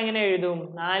 അപ്പൊ നമ്മൾ എങ്ങനെ എഴുതും?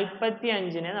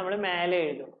 45നെ നമ്മൾ മേലെ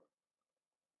എഴുതും,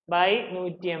 ബൈ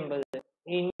 180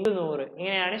 ഇൻറ്റു 100.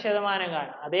 ഇങ്ങനെയാണ് ശതമാനം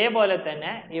കാണുക. അതേപോലെ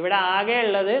തന്നെ ഇവിടെ ആകെ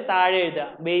ഉള്ളത് താഴെ എഴുതുക,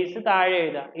 ബേസ് താഴെ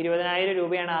എഴുതുക. 20,000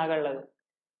 രൂപയാണ് ആകെ ഉള്ളത്.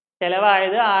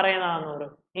 ചെലവായത് 6,400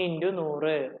 ഇൻറ്റു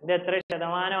 100. ഇത് എത്ര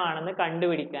ശതമാനമാണെന്ന്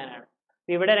കണ്ടുപിടിക്കാനാണ്.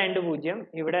 ഇവിടെ 2 0,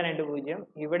 ഇവിടെ 2 0,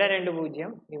 ഇവിടെ 2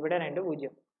 0, ഇവിടെ 2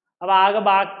 0. അപ്പൊ ആകെ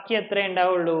ബാക്കി എത്ര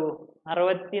ഉണ്ടാവുള്ളൂ?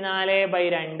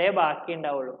 64/2 ബാക്കി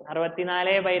ഉണ്ടാവുള്ളൂ.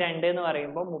 64/2 എന്ന്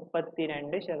പറയുമ്പോൾ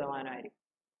 32%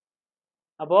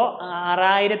 അപ്പോ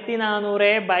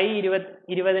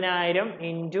 6,400/20,000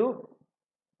 ഇൻറ്റു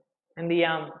എന്ത്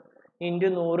ചെയ്യാം? ഇൻറ്റു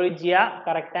 100 ചെയ്യാം.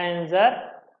 കറക്റ്റ് ആൻസർ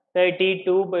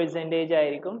 32%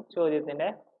 ആയിരിക്കും ചോദ്യത്തിന്റെ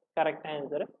കറക്റ്റ്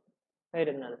ആൻസർ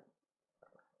വരുന്നത്.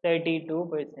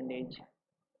 32%.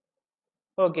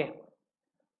 ഓക്കെ,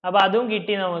 അപ്പൊ അതും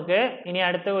കിട്ടി നമുക്ക്. ഇനി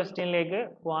അടുത്ത ക്വസ്റ്റ്യനിലേക്ക്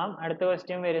പോവാം. അടുത്ത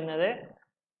ക്വസ്റ്റ്യൻ വരുന്നത്,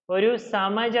 ഒരു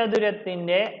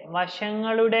സമചതുരത്തിന്റെ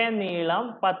വശങ്ങളുടെ നീളം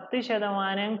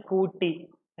 10% കൂട്ടി,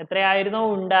 എത്രയായിരുന്നോ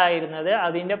ഉണ്ടായിരുന്നത്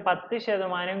അതിന്റെ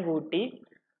 10% കൂട്ടി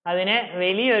അതിനെ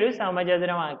വലിയൊരു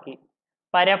സമചതുരമാക്കി.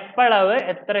 പരപ്പളവ്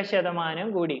എത്ര ശതമാനം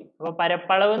കൂടി? അപ്പൊ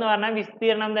പരപ്പളവ് എന്ന് പറഞ്ഞാൽ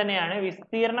വിസ്തീർണം തന്നെയാണ്.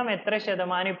 വിസ്തീർണം എത്ര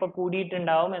ശതമാനം ഇപ്പൊ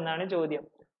കൂടിയിട്ടുണ്ടാവും എന്നാണ് ചോദ്യം.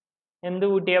 എന്ത്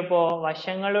കൂട്ടിയപ്പോ?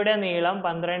 വശങ്ങളുടെ നീളം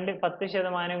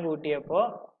 10% കൂട്ടിയപ്പോ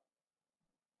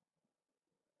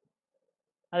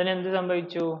അതിനെന്ത്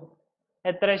സംഭവിച്ചു?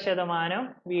 എത്ര ശതമാനം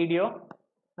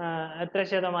എത്ര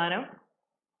ശതമാനം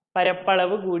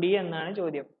പരപ്പളവ് കൂടി എന്നാണ്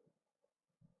ചോദ്യം.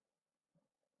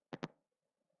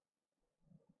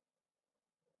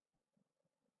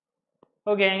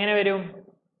 ഓക്കെ, എങ്ങനെ വരും?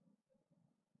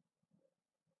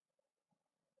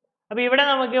 അപ്പൊ ഇവിടെ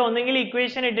നമുക്ക് ഒന്നെങ്കിൽ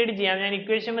ഇക്വേഷൻ ഇട്ടിട്ട് ചെയ്യാം. ഞാൻ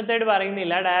ഇക്വേഷൻ മെത്തേഡ്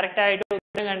പറയുന്നില്ല, ഡയറക്റ്റ് ആയിട്ട്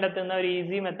ഉത്തരം കണ്ടെത്തുന്ന ഒരു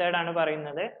ഈസി മെത്തേഡാണ്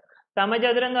പറയുന്നത്.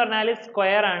 സമചതുരം എന്ന് പറഞ്ഞാൽ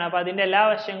സ്ക്വയർ ആണ്. അപ്പൊ അതിന്റെ എല്ലാ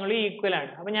വശങ്ങളും ഈക്വൽ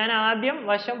ആണ്. അപ്പൊ ഞാൻ ആദ്യം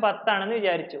വശം 10 ആണെന്ന്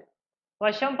വിചാരിച്ചു.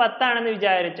 വശം 10 ആണെന്ന്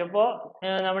വിചാരിച്ചപ്പോ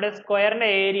നമ്മുടെ സ്ക്വയറിന്റെ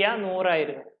ഏരിയ 100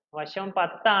 ആയിരുന്നു. വശം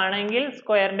 10 ആണെങ്കിൽ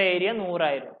സ്ക്വയറിന്റെ ഏരിയ 100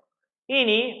 ആയിരുന്നു.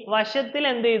 ഇനി വശത്തിൽ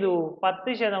എന്ത് ചെയ്തു?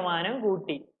 10%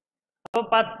 കൂട്ടി. അപ്പൊ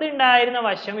 10 ഉണ്ടായിരുന്ന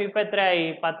വശം ഇപ്പൊ എത്രയായി?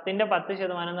 10ന്റെ 10%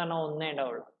 എന്ന് പറഞ്ഞാൽ 1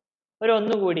 ഉണ്ടാവുള്ളൂ. ഒരു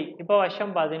 1 കൂടി, ഇപ്പൊ വശം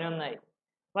 11 ആയി.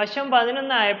 വശം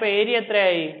 11 ആയപ്പോ ഏരിയ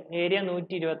എത്രയായി? ഏരിയ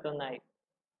 121 ആയി.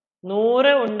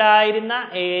 100 ഉണ്ടായിരുന്ന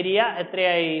ഏരിയ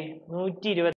എത്രയായി?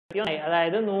 121 ആയി.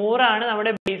 അതായത് 100 ആണ്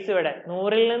നമ്മുടെ ബേസ്. ഇവിടെ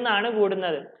 100-ൽ നിന്നാണ്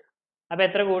കൂടുന്നത്. അപ്പൊ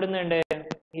എത്ര കൂടുന്നുണ്ട്?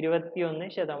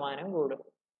 21% കൂടും.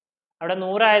 അവിടെ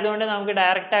 100 ആയതുകൊണ്ട് നമുക്ക്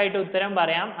ഡയറക്റ്റ് ആയിട്ട് ഉത്തരം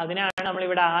പറയാം. അതിനാണ് നമ്മൾ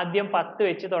ഇവിടെ ആദ്യം 10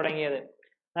 വെച്ച് തുടങ്ങിയത്.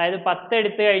 അതായത് 10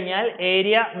 എടുത്തു കഴിഞ്ഞാൽ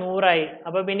ഏരിയ 100 ആയി.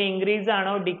 അപ്പൊ പിന്നെ ഇൻക്രീസ്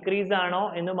ആണോ ഡിക്രീസ് ആണോ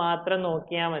എന്ന് മാത്രം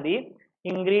നോക്കിയാൽ മതി.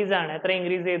 ഇൻക്രീസ് ആണ്. എത്ര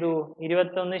ഇൻക്രീസ് ചെയ്തു?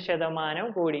 21%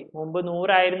 കൂടി. മുമ്പ്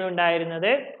 100 ആയിരുന്നു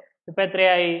ഉണ്ടായിരുന്നത്, ഇപ്പൊ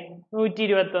എത്രയായി?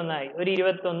 121 ആയി. ഒരു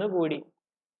 21 കൂടി.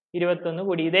 21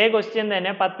 കൂടി. ഇതേ ക്വസ്റ്റ്യൻ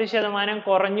തന്നെ 10%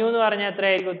 കുറഞ്ഞു എന്ന് പറഞ്ഞാൽ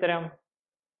എത്രയായിരിക്കും ഉത്തരം?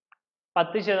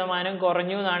 10%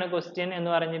 കുറഞ്ഞു എന്നാണ് ക്വസ്റ്റ്യൻ എന്ന്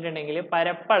പറഞ്ഞിട്ടുണ്ടെങ്കിൽ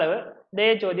പരപ്പളവ്, ഇതേ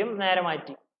ചോദ്യം നേരെ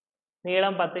മാറ്റി,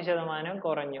 നീളം 10%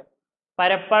 കുറഞ്ഞു,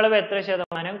 പരപ്പളവ് എത്ര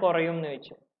ശതമാനം കുറയും എന്ന്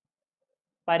ചോദിച്ചു.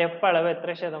 പരപ്പളവ്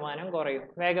എത്ര ശതമാനം കുറയും?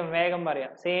 വേഗം വേഗം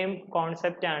പറയാം. സെയിം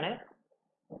കോൺസെപ്റ്റ് ആണ്.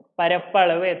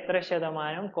 പരപ്പളവ് എത്ര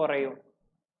ശതമാനം കുറയും?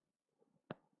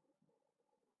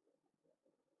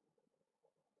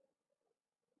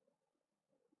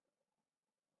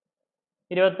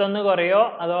 ഇരുപത്തൊന്ന് കുറയോ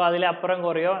അതോ അതിലപ്പുറം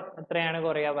കുറയോ? എത്രയാണ്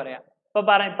കുറയാ പറയാം. ഇപ്പൊ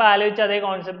ആലോചിച്ച് അതേ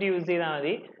കോൺസെപ്റ്റ് യൂസ് ചെയ്താൽ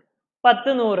മതി.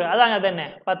 10 100 അതങ്ങനെ തന്നെ.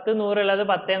 10 100 ഉള്ളത്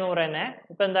 10 100 തന്നെ.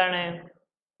 ഇപ്പൊ എന്താണ്?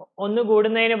 ഒന്ന്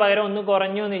കൂടുന്നതിന് പകരം ഒന്ന്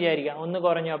കുറഞ്ഞു എന്ന് വിചാരിക്കാം. ഒന്ന്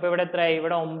കുറഞ്ഞു. അപ്പൊ ഇവിടെ എത്രയായി?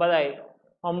 ഇവിടെ 9 ആയി.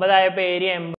 9 ആയപ്പോ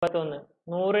ഏരിയ 81.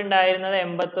 100 ഉണ്ടായിരുന്നത്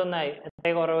 81 ആയി.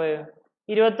 എത്ര കുറവ്?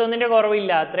 21ന്റെ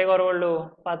കുറവില്ല. അത്രേ കുറവുള്ളൂ.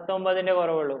 19ന്റെ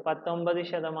കുറവുള്ളൂ.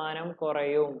 19%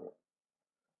 കുറയും.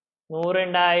 100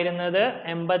 ഉണ്ടായിരുന്നത്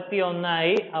 81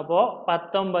 ആയി. അപ്പോ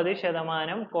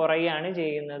 19% കുറയാണ്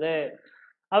ചെയ്യുന്നത്.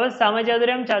 അപ്പൊ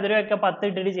സമചതുരം ചതുരം ഒക്കെ 10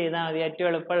 ഇട്ടിട്ട് ചെയ്താൽ മതി. ഏറ്റവും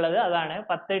എളുപ്പമുള്ളത് അതാണ്.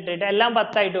 10 ഇട്ടിട്ട് എല്ലാം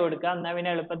 10 ആയിട്ട് കൊടുക്കുക. എന്നാൽ പിന്നെ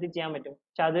എളുപ്പത്തിൽ ചെയ്യാൻ പറ്റും.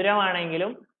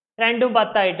 ചതുരമാണെങ്കിലും രണ്ടും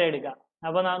 10 ആയിട്ട് എടുക്കാം.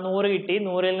 അപ്പൊ 100 കിട്ടി.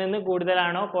 100ൽ നിന്ന്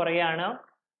കൂടുതലാണോ കുറയാണോ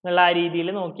എന്നുള്ള ആ രീതിയിൽ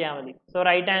നോക്കിയാൽ മതി. സോ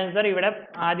റൈറ്റ് ആൻസർ ഇവിടെ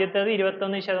ആദ്യത്തേത്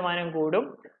 21% കൂടും,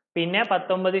 പിന്നെ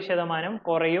 19%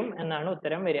 കുറയും എന്നാണ്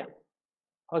ഉത്തരം വരിക.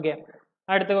 ഓക്കെ,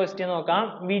 അടുത്ത ക്വസ്റ്റ്യൻ നോക്കാം.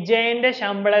 വിജയന്റെ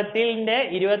ശമ്പളത്തിന്റെ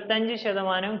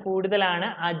 25% കൂടുതലാണ്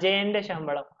അജയന്റെ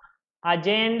ശമ്പളം.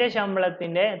 അജയന്റെ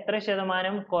ശമ്പളത്തിന്റെ എത്ര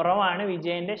ശതമാനം കുറവാണ്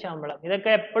വിജയന്റെ ശമ്പളം?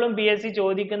 ഇതൊക്കെ എപ്പോഴും PSC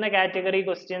ചോദിക്കുന്ന കാറ്റഗറി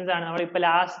ക്വസ്റ്റ്യൻസ് ആണ്. നമ്മളിപ്പോ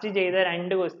ലാസ്റ്റ് ചെയ്ത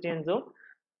 2 ക്വസ്റ്റ്യൻസും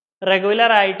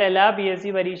റെഗുലർ ആയിട്ട് എല്ലാ PSC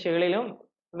പരീക്ഷകളിലും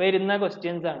വരുന്ന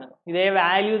ക്വസ്റ്റ്യൻസ് ആണ്. ഇതേ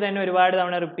വാല്യൂ തന്നെ ഒരുപാട്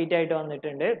തവണ റിപ്പീറ്റ് ആയിട്ട്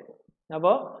വന്നിട്ടുണ്ട്.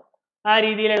 അപ്പോൾ ആ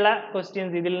രീതിയിലുള്ള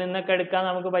ക്വസ്റ്റ്യൻസ് ഇതിൽ നിന്നൊക്കെ എടുക്കാൻ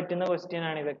നമുക്ക് പറ്റുന്ന ക്വസ്റ്റ്യൻ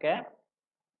ആണ് ഇതൊക്കെ.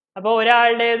 അപ്പോൾ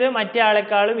ഒരാളുടേത് മറ്റേ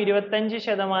ആളെക്കാളും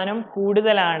 25%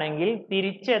 കൂടുതലാണെങ്കിൽ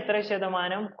തിരിച്ച് എത്ര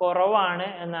ശതമാനം കുറവാണ്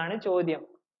എന്നാണ് ചോദ്യം.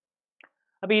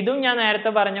 അപ്പൊ ഇതും ഞാൻ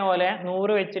നേരത്തെ പറഞ്ഞ പോലെ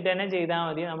 100 വെച്ചിട്ട് തന്നെ ചെയ്താൽ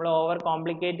മതി. നമ്മൾ ഓവർ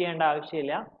കോംപ്ലിക്കേറ്റ് ചെയ്യേണ്ട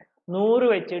ആവശ്യമില്ല. 100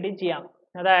 വെച്ചിട്ട് ചെയ്യാം.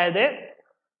 അതായത്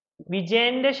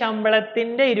വിജയന്റെ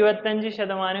ശമ്പളത്തിന്റെ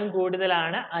 25%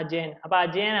 കൂടുതലാണ് അജയൻ. അപ്പൊ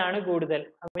അജയനാണ് കൂടുതൽ.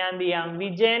 അപ്പൊ ഞാൻ എന്ത് ചെയ്യാം?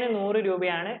 വിജയന് 100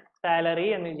 രൂപയാണ് സാലറി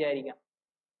എന്ന് വിചാരിക്കാം.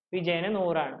 വിജയന്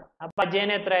 100 ആണ്. അപ്പൊ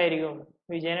അജയന് എത്ര ആയിരിക്കും?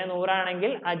 വിജയന് 100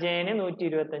 ആണെങ്കിൽ അജയന്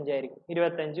 125 ആയിരിക്കും.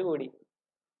 25 കൂടി.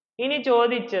 ഇനി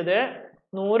ചോദിച്ചത്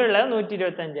 100 ഉള്ളത്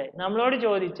 125 ആയി. നമ്മളോട്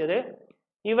ചോദിച്ചത്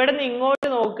ഇവിടെ നിന്ന് ഇങ്ങോട്ട്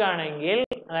നോക്കുകയാണെങ്കിൽ,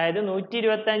 അതായത്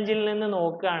 125ൽ നിന്ന്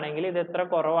നോക്കുകയാണെങ്കിൽ ഇത് എത്ര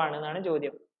കുറവാണ് എന്നാണ്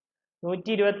ചോദ്യം.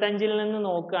 125ൽ നിന്ന്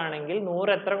നോക്കുകയാണെങ്കിൽ 100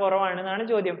 എത്ര കുറവാണെന്നാണ്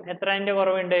ചോദ്യം. എത്രന്റെ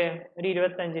കുറവുണ്ട്? ഒരു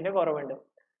 25ന്റെ കുറവുണ്ട്.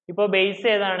 ഇപ്പൊ ബേസ്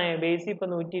ഏതാണ്? ബേസ് ഇപ്പൊ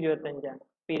 125 ആണ്.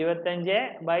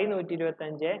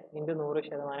 25/125 into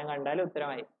 100% കണ്ടാൽ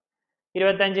ഉത്തരമായി.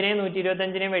 25നെയും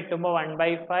 125നെയും വെട്ടുമ്പോൾ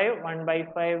 1/5.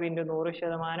 1/5 into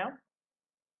 100%,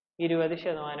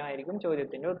 20% ആയിരിക്കും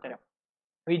ചോദ്യത്തിന്റെ ഉത്തരം.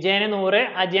 വിജയന് 100,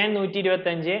 അജയൻ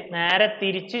 125. നേരെ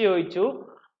തിരിച്ചു ചോദിച്ചു.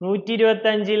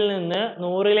 125ൽ നിന്ന്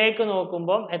 100ലേക്ക്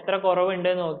നോക്കുമ്പോൾ എത്ര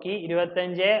കുറവുണ്ട് നോക്കി.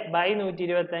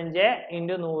 25/125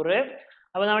 into 100.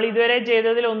 അപ്പൊ നമ്മൾ ഇതുവരെ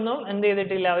ചെയ്തതിലൊന്നും എന്ത്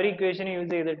ചെയ്തിട്ടില്ല? ഒരു ഇക്വേഷൻ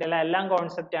യൂസ് ചെയ്തിട്ടില്ല. എല്ലാം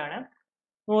കോൺസെപ്റ്റ് ആണ്.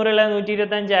 100 ഉള്ളത്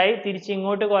 125 ആയി. തിരിച്ച്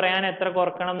ഇങ്ങോട്ട് കുറയാൻ എത്ര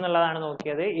കുറക്കണം എന്നുള്ളതാണ്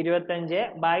നോക്കിയത്.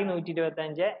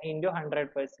 25/125 into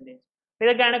 100%.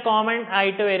 ഇതൊക്കെയാണ് കോമൺ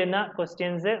ആയിട്ട് വരുന്ന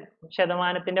ക്വസ്റ്റ്യൻസ്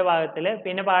ശതമാനത്തിന്റെ ഭാഗത്തില്.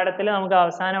 പിന്നെ പാഠത്തിൽ നമുക്ക്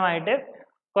അവസാനമായിട്ട്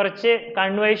കുറച്ച്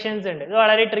കൺവേർഷൻസ് ഉണ്ട്. ഇത്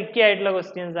വളരെ ട്രിക്കി ആയിട്ടുള്ള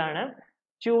ക്വസ്റ്റ്യൻസ് ആണ്.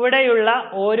 ചുവടെയുള്ള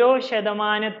ഓരോ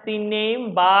ശതമാനത്തിന്റെയും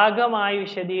ഭാഗമായി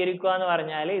വിശദീകരിക്കുക എന്ന്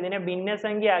പറഞ്ഞാൽ ഇതിനെ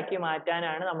ഭിന്നസംഖ്യയാക്കി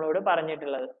മാറ്റാനാണ് നമ്മളോട്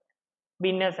പറഞ്ഞിട്ടുള്ളത്.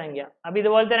 ഭിന്നസംഖ്യ. അപ്പൊ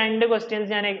ഇതുപോലത്തെ 2 ക്വസ്റ്റ്യൻസ്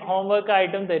ഞാൻ ഹോംവർക്ക്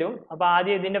ആയിട്ടും തരും. അപ്പൊ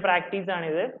ആദ്യം ഇതിന്റെ പ്രാക്ടീസ്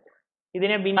ആണിത്.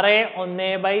 ഇതിനെ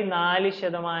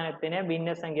 1/4%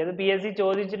 ഭിന്നസംഖ്യ. ഇത് PSC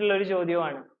ചോദിച്ചിട്ടുള്ള ഒരു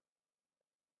ചോദ്യമാണ്.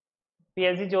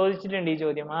 PSC ചോദിച്ചിട്ടുണ്ട് ഈ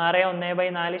ചോദ്യം.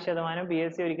 1/4%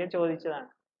 PSC ഒരിക്കൽ ചോദിച്ചതാണ്.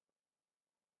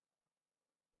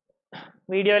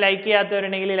 വീഡിയോ ലൈക്ക്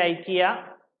ചെയ്യാത്തവരുണ്ടെങ്കിൽ ലൈക്ക് ചെയ്യുക.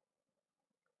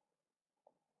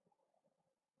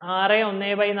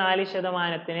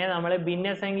 1/4% നമ്മൾ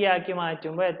ഭിന്നസംഖ്യയാക്കി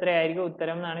മാറ്റുമ്പോൾ എത്രയായിരിക്കും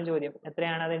ഉത്തരം എന്നാണ് ചോദ്യം.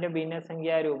 എത്രയാണ് അതിന്റെ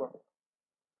ഭിന്നസംഖ്യാരൂപം?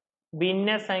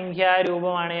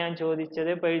 ഭിന്നസംഖ്യാരൂപമാണ് ഞാൻ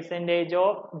ചോദിച്ചത്. പെർസെൻറ്റേജോ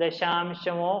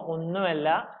ദശാംശമോ ഒന്നുമല്ല.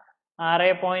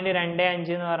 6.25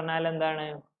 എന്ന് പറഞ്ഞാൽ എന്താണ്?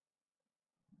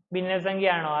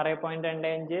 ഭിന്നസംഖ്യ ആണോ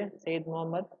 6.25? സെയ്ദ്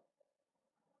മുഹമ്മദ്,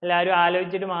 എല്ലാവരും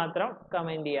ആലോചിച്ചിട്ട് മാത്രം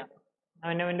കമന്റ് ചെയ്യാം.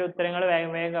 അവനവന്റെ ഉത്തരങ്ങൾ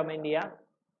വേഗം വേഗം കമന്റ് ചെയ്യാം.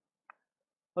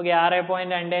 ഓക്കെ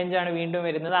 6.25 ആണ് വീണ്ടും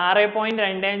വരുന്നത്.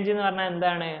 6.25 എന്ന് പറഞ്ഞാൽ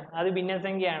എന്താണ്? അത്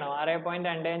ഭിന്നസംഖ്യയാണോ?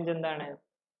 6.25 എന്താണ്?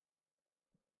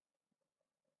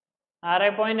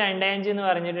 6.25 എന്ന്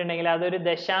പറഞ്ഞിട്ടുണ്ടെങ്കിൽ അതൊരു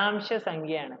ദശാംശ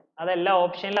സംഖ്യയാണ്. അതല്ല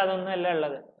ഓപ്ഷനിൽ അതൊന്നും അല്ല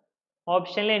ഉള്ളത്.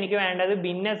 ഓപ്ഷനിൽ എനിക്ക് വേണ്ടത്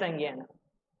ഭിന്നസംഖ്യയാണ്.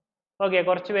 ഓക്കെ,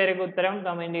 കുറച്ച് പേരൊക്കെ ഉത്തരം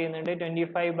കമന്റ് ചെയ്യുന്നുണ്ട്.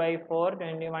 25/4,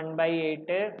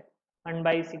 21/8,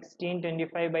 1/16,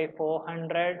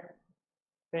 25/400,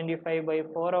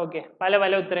 25/4. ഓക്കെ, പല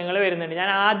പല ഉത്തരങ്ങൾ വരുന്നുണ്ട്. ഞാൻ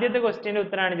ആദ്യത്തെ ക്വസ്റ്റ്യന്റെ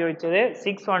ഉത്തരമാണ് ചോദിച്ചത്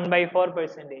 6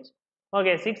 1/4%.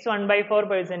 ഓക്കെ, 6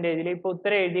 1/4%. ഇപ്പൊ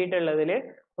ഉത്തരം എഴുതിയിട്ടുള്ളതിൽ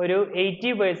ഒരു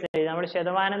 80%, നമ്മുടെ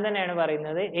ശതമാനം തന്നെയാണ്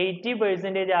പറയുന്നത്,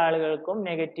 80% ആളുകൾക്കും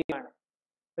നെഗറ്റീവ് ആണ്.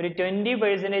 ഒരു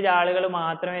 20% ആളുകൾ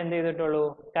മാത്രമേ എന്ത് ചെയ്തിട്ടുള്ളൂ?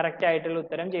 കറക്റ്റ് ആയിട്ടുള്ള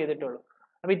ഉത്തരം ചെയ്തിട്ടുള്ളൂ.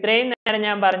 അപ്പൊ ഇത്രയും നേരം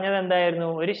ഞാൻ പറഞ്ഞത് എന്തായിരുന്നു?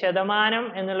 ഒരു ശതമാനം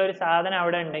എന്നുള്ള ഒരു സാധനം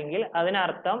അവിടെ ഉണ്ടെങ്കിൽ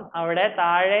അതിനർത്ഥം അവിടെ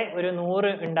താഴെ ഒരു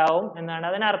 100 ഉണ്ടാവും എന്നാണ്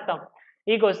അതിനർത്ഥം.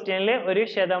 ഈ ക്വസ്റ്റ്യനിൽ ഒരു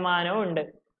ശതമാനവും ഉണ്ട്.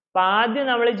 അപ്പൊ ആദ്യം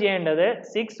നമ്മൾ ചെയ്യേണ്ടത്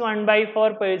 6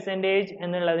 1/4%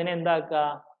 എന്നുള്ളതിനെ എന്താക്കുക?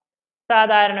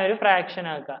 സാധാരണ ഒരു ഫ്രാക്ഷൻ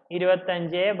ആക്കുക.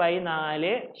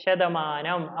 25/4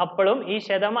 ശതമാനം. അപ്പോഴും ഈ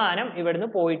ശതമാനം ഇവിടുന്ന്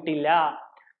പോയിട്ടില്ല,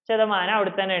 ശതമാനം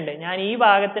അവിടെ തന്നെ ഉണ്ട്. ഞാൻ ഈ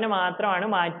ഭാഗത്തിന് മാത്രമാണ്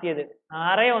മാറ്റിയത്.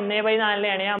 6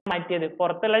 1/4 ഞാൻ മാറ്റിയത്.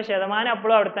 പുറത്തുള്ള ശതമാനം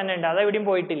അപ്പോഴും അവിടെ തന്നെ ഉണ്ട്, അത് എവിടെയും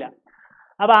പോയിട്ടില്ല.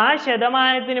 അപ്പൊ ആ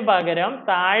ശതമാനത്തിന് പകരം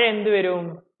താഴെ എന്ത് വരും?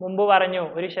 മുമ്പ് പറഞ്ഞു,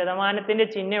 ഒരു ശതമാനത്തിന്റെ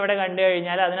ചിഹ്നം ഇവിടെ കണ്ടു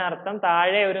കഴിഞ്ഞാൽ അതിനർത്ഥം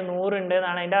താഴെ ഒരു 100 ഉണ്ട്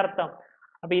എന്നാണ് അതിന്റെ അർത്ഥം.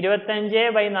 അപ്പൊ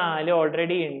 25/4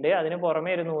 ഓൾറെഡി ഉണ്ട്, അതിന്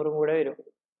പുറമെ ഒരു 100 കൂടെ വരും.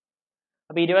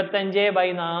 അപ്പൊ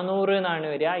 25/400 എന്നാണ്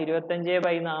വരിക.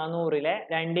 25/400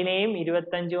 രണ്ടിനെയും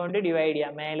 25 കൊണ്ട് ഡിവൈഡ്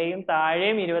ചെയ്യാം. മേലെയും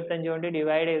താഴെയും 25 കൊണ്ട്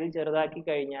ഡിവൈഡ് ചെയ്ത് ചെറുതാക്കി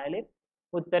കഴിഞ്ഞാൽ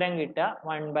ഉത്തരം കിട്ടുക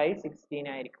 1/16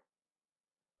 ആയിരിക്കും.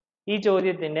 ഈ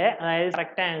ചോദ്യത്തിന്റെ അതായത്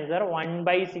കറക്റ്റ് ആൻസർ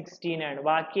 1/16 ആണ്.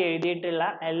 ബാക്കി എഴുതിയിട്ടുള്ള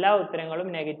എല്ലാ ഉത്തരങ്ങളും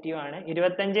നെഗറ്റീവ് ആണ്.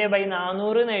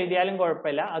 25/400 എന്ന് എഴുതിയാലും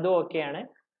കുഴപ്പമില്ല, അതും ഓക്കെയാണ്.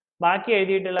 ബാക്കി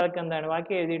എഴുതിയിട്ടുള്ളതൊക്കെ എന്താണ്?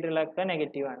 ബാക്കി എഴുതിയിട്ടുള്ളതൊക്കെ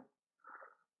നെഗറ്റീവ് ആണ്.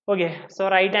 Okay, so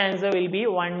right answer will be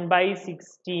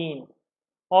 1/16.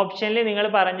 ഓപ്ഷനിൽ നിങ്ങൾ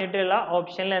പറഞ്ഞിട്ടുള്ള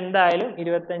ഓപ്ഷനിൽ എന്തായാലും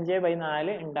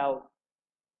 25/4 ഉണ്ടാവും.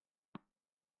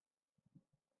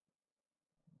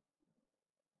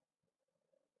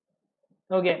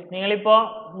 ഓക്കെ, നിങ്ങളിപ്പോ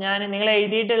നിങ്ങൾ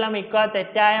എഴുതിയിട്ടുള്ള മിക്ക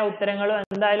തെറ്റായ ഉത്തരങ്ങളും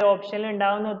എന്തായാലും ഓപ്ഷനിൽ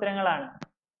ഉണ്ടാവുന്ന ഉത്തരങ്ങളാണ്.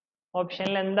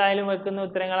 ഓപ്ഷനിൽ എന്തായാലും വെക്കുന്ന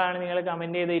ഉത്തരങ്ങളാണ്. നിങ്ങൾ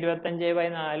കമന്റ് ചെയ്ത്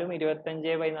 25/4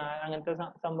 25/4 അങ്ങനത്തെ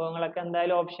സംഭവങ്ങളൊക്കെ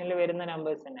എന്തായാലും ഓപ്ഷനിൽ വരുന്ന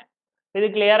നമ്പേഴ്സ് തന്നെ. ഇത്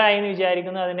ക്ലിയർ ആയി എന്ന്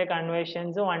വിചാരിക്കുന്നു. അതിന്റെ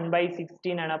കൺവേർഷൻസ്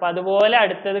 1/16 ആണ്. അപ്പൊ അതുപോലെ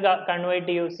അടുത്തത് കൺവേർട്ട്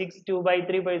ചെയ്യൂ. 6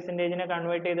 2/3%നെ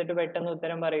കൺവേർട്ട് ചെയ്തിട്ട് പെട്ടെന്ന്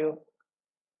ഉത്തരം പറയൂ.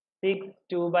 6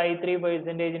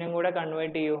 2/3%നും കൂടെ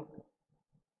കൺവേർട്ട് ചെയ്യൂ.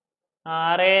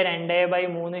 6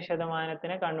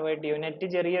 2/3% കൺവേർട്ട് ചെയ്യൂ. നെറ്റ്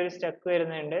ചെറിയൊരു സ്റ്റെപ്പ്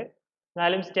വരുന്നുണ്ട്,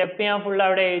 എന്നാലും സ്റ്റെപ്പ് ഞാൻ ഫുൾ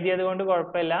അവിടെ എഴുതിയത് കൊണ്ട്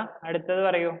കുഴപ്പമില്ല. അടുത്തത്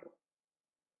പറയൂ.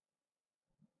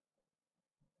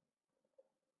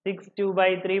 6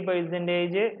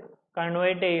 2/3%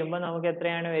 കൺവേർട്ട് ചെയ്യുമ്പോൾ നമുക്ക്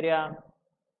എത്രയാണ് വരിക?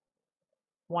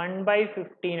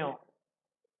 1/15.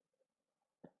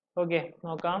 ഓക്കെ,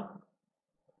 നോക്കാം.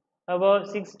 അപ്പോൾ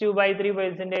 6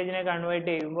 2/3%നെ കൺവേർട്ട്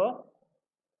ചെയ്യുമ്പോൾ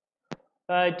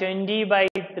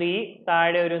 20/3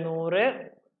 താഴെ ഒരു 100.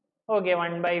 ഓക്കെ,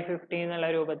 1/15 എന്നുള്ള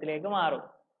രൂപത്തിലേക്ക് മാറും.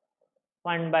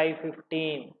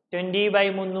 1/15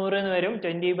 20/300 എന്ന് വരും.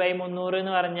 20/300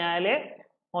 എന്ന് പറഞ്ഞാൽ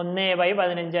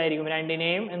 1/15 ആയിരിക്കും.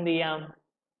 രണ്ടിനെയും എന്ത് ചെയ്യാം?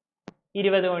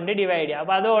 20 കൊണ്ട് ഡിവൈഡ് ചെയ്യാം.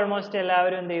 അപ്പൊ അത് ഓൾമോസ്റ്റ്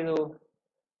എല്ലാവരും എന്ത് ചെയ്തു?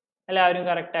 എല്ലാവരും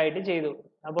കറക്റ്റ് ആയിട്ട് ചെയ്തു.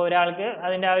 അപ്പോൾ ഒരാൾക്ക്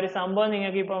അതിന്റെ ആ ഒരു സംഭവം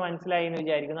നിങ്ങൾക്ക് ഇപ്പോൾ മനസ്സിലായി എന്ന്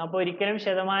വിചാരിക്കുന്നു. അപ്പോൾ ഒരിക്കലും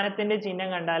ശതമാനത്തിന്റെ ചിഹ്നം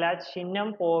കണ്ടാൽ ആ ചിഹ്നം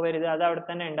പോവരുത്, അത് അവിടെ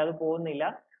തന്നെ ഉണ്ട്, അത് പോകുന്നില്ല.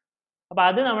 അപ്പൊ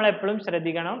അത് നമ്മൾ എപ്പോഴും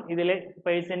ശ്രദ്ധിക്കണം. ഇതിൽ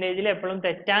പെർസെൻറ്റേജിൽ എപ്പോഴും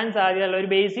തെറ്റാൻ സാധ്യതയുള്ള ഒരു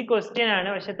ബേസിക് ക്വസ്റ്റ്യൻ ആണ്,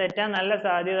 പക്ഷെ തെറ്റാൻ നല്ല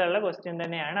സാധ്യതയുള്ള ക്വസ്റ്റ്യൻ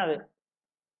തന്നെയാണ് അത്.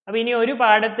 അപ്പൊ ഇനി ഒരു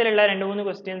പാഠത്തിലുള്ള 2-3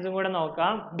 ക്വസ്റ്റ്യൻസും കൂടെ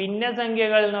നോക്കാം.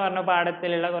 ഭിന്നസംഖ്യകൾ എന്ന് പറഞ്ഞ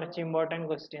പാഠത്തിലുള്ള കുറച്ച് ഇമ്പോർട്ടൻറ്റ്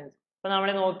ക്വസ്റ്റ്യൻസ്. അപ്പൊ നമ്മൾ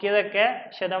നോക്കിയതൊക്കെ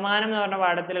ശതമാനം എന്ന് പറഞ്ഞ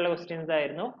പാഠത്തിലുള്ള ക്വസ്റ്റ്യൻസ്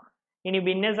ആയിരുന്നു. ഇനി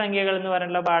ഭിന്നസംഖ്യകൾ എന്ന്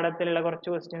പറഞ്ഞുള്ള പാഠത്തിലുള്ള കുറച്ച്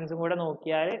ക്വസ്റ്റ്യൻസും കൂടെ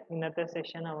നോക്കിയാൽ ഇന്നത്തെ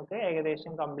സെഷൻ നമുക്ക്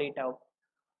ഏകദേശം കംപ്ലീറ്റ് ആവും.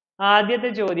 ആദ്യത്തെ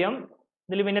ചോദ്യം,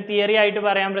 ഇതിൽ പിന്നെ തിയറി ആയിട്ട്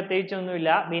പറയാൻ പ്രത്യേകിച്ചൊന്നുമില്ല.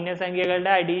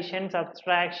 ഭിന്നസംഖ്യകളുടെ അഡീഷൻ,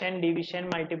 സബ്സ്ട്രാക്ഷൻ, ഡിവിഷൻ,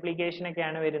 മൾട്ടിപ്ലിക്കേഷൻ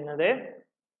ഒക്കെയാണ് വരുന്നത്.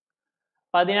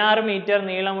 16 മീറ്റർ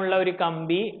നീളമുള്ള ഒരു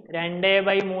കമ്പി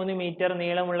 2/3 മീറ്റർ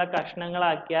നീളമുള്ള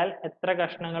കഷ്ണങ്ങളാക്കിയാൽ എത്ര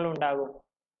കഷ്ണങ്ങൾ ഉണ്ടാകും?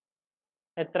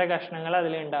 എത്ര കഷ്ണങ്ങൾ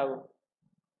അതിൽ ഉണ്ടാകും?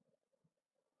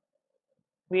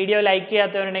 വീഡിയോ ലൈക്ക്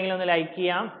ചെയ്യാത്തവരുണ്ടെങ്കിൽ ഒന്ന് ലൈക്ക്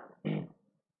ചെയ്യാം.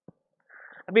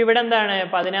 അപ്പൊ ഇവിടെ എന്താണ്?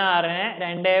 16നെ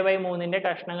 2/3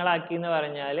 കഷ്ണങ്ങളാക്കി എന്ന്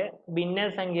പറഞ്ഞാൽ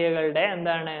ഭിന്നസംഖ്യകളുടെ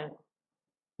എന്താണ്?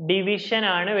 ഡിവിഷൻ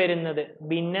ആണ് വരുന്നത്.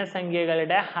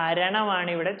 ഭിന്നസംഖ്യകളുടെ ഹരണമാണ്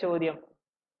ഇവിടെ ചോദ്യം.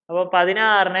 അപ്പോൾ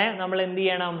 16നെ നമ്മൾ എന്ത്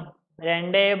ചെയ്യണം?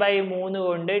 2/3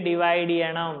 കൊണ്ട് ഡിവൈഡ്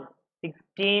ചെയ്യണം.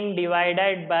 16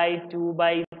 ഡിവൈഡഡ് ബൈ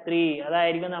 2/3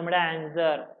 അതായിരിക്കും നമ്മുടെ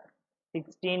ആൻസർ.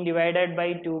 16 divided by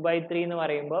 2/3 എന്ന്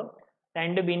പറയുമ്പോൾ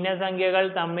രണ്ട് ഭിന്നസംഖ്യകൾ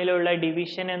തമ്മിലുള്ള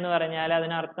ഡിവിഷൻ എന്ന് പറഞ്ഞാൽ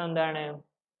അതിനർത്ഥം എന്താണ്?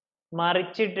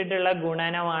 മറിച്ചിട്ടിട്ടുള്ള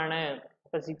ഗുണനമാണ്.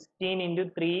 അപ്പൊ 16 into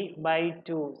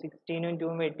 3/2, 16ഉം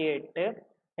 2ഉം വെട്ടി 8,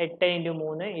 8 into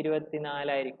 3 24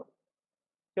 ആയിരിക്കും.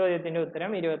 ചോദ്യത്തിന്റെ ഉത്തരം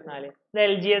 24. ഇത്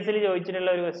LGS ചോദിച്ചിട്ടുള്ള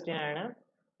ഒരു ക്വസ്റ്റ്യൻ ആണ്.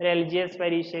 ഒരു LGS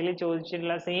പരീക്ഷയിൽ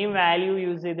ചോദിച്ചിട്ടുള്ള സെയിം വാല്യൂ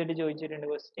യൂസ് ചെയ്തിട്ട് ചോദിച്ചിട്ടുണ്ട്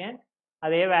ക്വസ്റ്റ്യൻ.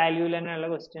 അതേ വാല്യൂയിൽ തന്നെയുള്ള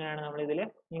ക്വസ്റ്റ്യൻ ആണ് നമ്മൾ ഇതിൽ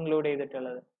ഇൻക്ലൂഡ്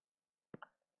ചെയ്തിട്ടുള്ളത്.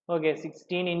 ഓക്കെ,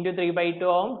 16 into 3/2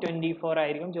 ആവും 24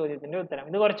 ആയിരിക്കും ചോദ്യത്തിന്റെ ഉത്തരം.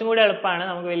 ഇത് കുറച്ചും കൂടി എളുപ്പമാണ്,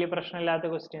 നമുക്ക് വലിയ പ്രശ്നമില്ലാത്ത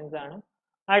ക്വസ്റ്റ്യൻസ് ആണ്.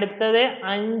 അടുത്തത്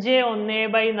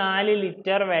 5/1/4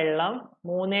 ലിറ്റർ വെള്ളം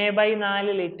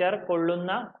 3/4 ലിറ്റർ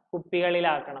കൊള്ളുന്ന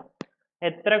കുപ്പികളിലാക്കണം.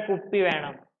 എത്ര കുപ്പി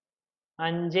വേണം?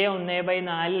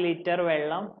 5/1/4 ലിറ്റർ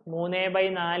വെള്ളം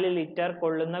 3/4 ലിറ്റർ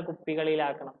കൊള്ളുന്ന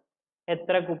കുപ്പികളിലാക്കണം.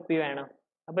 എത്ര കുപ്പി വേണം?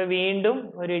 അപ്പൊ വീണ്ടും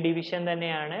ഒരു ഡിവിഷൻ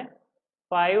തന്നെയാണ്.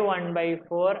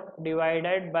 5/1/4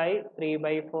 divided by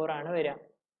 3/4 ആണ് വരിക.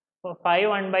 അപ്പോൾ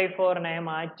 5/1/4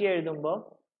 മാറ്റി എഴുതുമ്പോൾ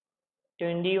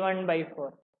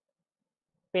 21/4.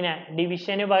 പിന്നെ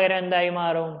ഡിവിഷന് പകരം എന്തായി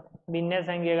മാറും?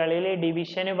 ഭിന്നസംഖ്യകളിൽ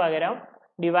ഡിവിഷന് പകരം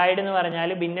ഡിവൈഡ് എന്ന് പറഞ്ഞാൽ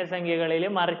ഭിന്നസംഖ്യകളിൽ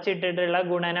മറിച്ചിട്ടിട്ടുള്ള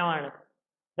ഗുണനമാണ്,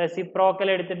 റെസിപ്രോക്കൽ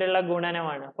എടുത്തിട്ടുള്ള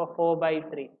ഗുണനമാണ്. അപ്പോൾ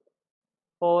 4/3.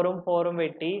 4ഉം 4ഉം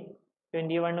വെട്ടി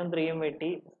 21ഉം 3ഉം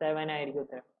വെട്ടി 7 ആയിരിക്കും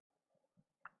ഉത്തരം.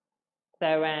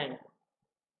 7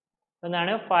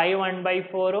 എന്നാണ്.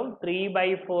 5/1/4ഉം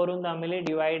 3/4ഉം തമ്മിൽ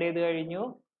ഡിവൈഡ് ചെയ്ത് കഴിഞ്ഞു.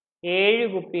 7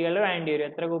 കുപ്പികൾ വേണ്ടി വരും.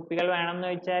 എത്ര കുപ്പികൾ വേണം എന്ന്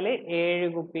വെച്ചാൽ 7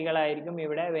 കുപ്പികളായിരിക്കും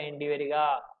ഇവിടെ വേണ്ടി വരിക.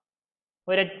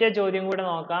 ഒരൊറ്റ ചോദ്യം കൂടെ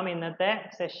നോക്കാം ഇന്നത്തെ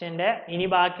സെഷന്റെ. ഇനി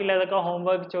ബാക്കിയുള്ളതൊക്കെ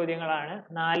ഹോംവർക്ക് ചോദ്യങ്ങളാണ്.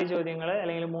 4 ചോദ്യങ്ങൾ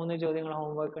അല്ലെങ്കിൽ 3 ചോദ്യങ്ങൾ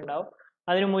ഹോംവർക്ക് ഉണ്ടാവും.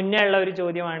 അതിന് മുന്നേ ഉള്ള ഒരു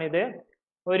ചോദ്യമാണിത്.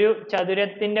 ഒരു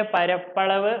ചതുരത്തിന്റെ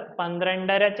പരപ്പളവ്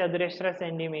 12.5 ചതുരശ്ര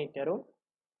സെന്റിമീറ്ററും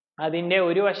അതിന്റെ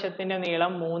ഒരു വശത്തിന്റെ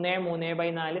നീളം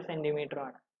 3/4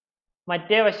 സെന്റിമീറ്ററുമാണ്.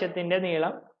 മറ്റേ വശത്തിന്റെ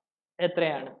നീളം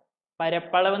എത്രയാണ്?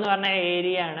 പരപ്പളവ് എന്ന് പറഞ്ഞാൽ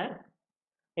ഏരിയ ആണ്.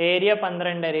 ഏരിയ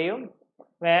 12.5യും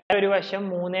വേറൊരു വശം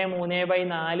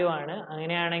 3/4 ആണ്.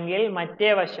 അങ്ങനെയാണെങ്കിൽ മറ്റേ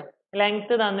വശം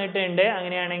ലെങ്ത് തന്നിട്ടുണ്ട്.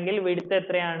 അങ്ങനെയാണെങ്കിൽ വിഡ്ത്ത്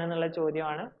എത്രയാണ് എന്നുള്ള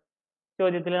ചോദ്യമാണ്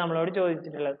ചോദ്യത്തിൽ നമ്മളോട്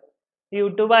ചോദിച്ചിട്ടുള്ളത്.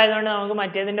 യൂട്യൂബ് ആയതുകൊണ്ട് നമുക്ക്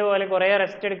മറ്റേതിന്റെ പോലെ കുറെ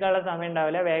റെസ്റ്റ് എടുക്കാനുള്ള സമയം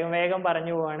ഉണ്ടാവില്ല. വേഗം വേഗം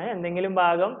പറഞ്ഞു പോവാണ്. എന്തെങ്കിലും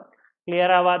ഭാഗം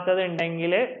ക്ലിയർ ആവാത്തത്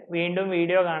ഉണ്ടെങ്കിൽ വീണ്ടും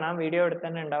വീഡിയോ കാണാം. വീഡിയോ എടുത്ത്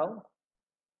തന്നെ ഉണ്ടാവും.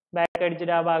 ബാക്ക്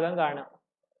അടിച്ചിട്ട് ആ ഭാഗം കാണാം.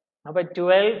 അപ്പൊ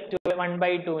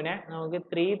 1/2നെ നമുക്ക്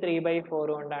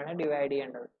 3/4 കൊണ്ടാണ് ഡിവൈഡ്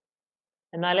ചെയ്യേണ്ടത്.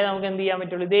 എന്നാലേ നമുക്ക് എന്ത് ചെയ്യാൻ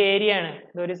പറ്റുള്ളൂ. ഇത് ഏരിയ ആണ്,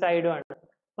 ഇതൊരു സൈഡുമാണ്.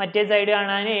 മറ്റേ സൈഡ്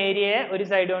കാണാൻ ഏരിയയെ ഒരു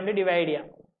സൈഡ് കൊണ്ട് ഡിവൈഡ് ചെയ്യാം.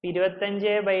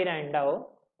 25/2 ആവും.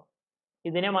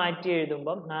 ഇതിനെ മാറ്റി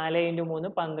എഴുതുമ്പം 4 into 3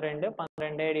 12,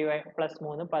 12 +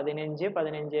 3 15,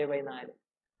 15/4.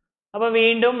 അപ്പൊ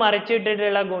വീണ്ടും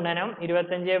മറിച്ചിട്ടിട്ടുള്ള ഗുണനം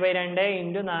 25/2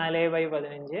 into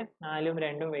 4/15. 4ഉം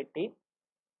 2ഉം വെട്ടി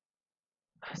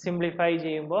സിംപ്ലിഫൈ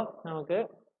ചെയ്യുമ്പോൾ നമുക്ക്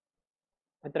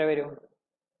എത്ര വരും?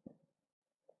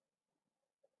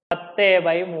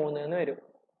 10/3 എന്ന് വരും.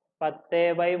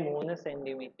 10/3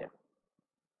 സെന്റിമീറ്റർ.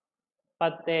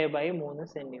 10/3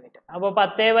 സെന്റിമീറ്റർ. അപ്പോൾ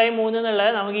 10/3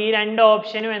 എന്നുള്ളത് നമുക്ക് ഈ രണ്ട്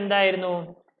ഓപ്ഷനും എന്തായിരുന്നു?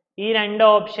 ഈ രണ്ട്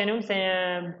ഓപ്ഷനും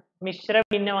മിശ്ര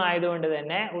ഭിന്നമായതുകൊണ്ട്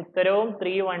തന്നെ ഉത്തരവും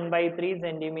 1/3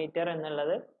 സെന്റിമീറ്റർ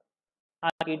എന്നുള്ളത്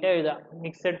ആക്കിയിട്ട് എഴുതാം.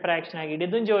 മിക്സഡ് ഫ്രാക്ഷൻ ആക്കിയിട്ട്.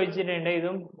 ഇതും ചോദിച്ചിട്ടുണ്ട്.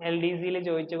 ഇതും LDCയിൽ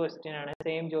ചോദിച്ച ക്വസ്റ്റ്യൻ ആണ്.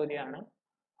 സെയിം ചോദ്യമാണ്.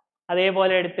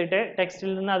 അതേപോലെ എടുത്തിട്ട്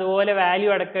ടെക്സ്റ്റിൽ നിന്ന് അതുപോലെ വാല്യൂ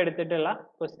അടക്കം എടുത്തിട്ടുള്ള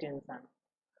ക്വസ്റ്റ്യൻസ് ആണ്.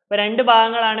 അപ്പൊ രണ്ട്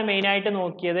ഭാഗങ്ങളാണ് മെയിൻ ആയിട്ട്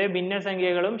നോക്കിയത്,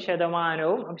 ഭിന്നസംഖ്യകളും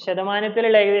ശതമാനവും.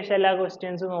 ശതമാനത്തിലുള്ള ഏകദേശം എല്ലാ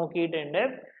ക്വസ്റ്റ്യൻസും നോക്കിയിട്ടുണ്ട്.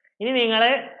 ഇനി നിങ്ങൾ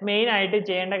മെയിൻ ആയിട്ട്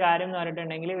ചെയ്യേണ്ട കാര്യം എന്ന്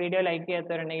പറഞ്ഞിട്ടുണ്ടെങ്കിൽ വീഡിയോ ലൈക്ക്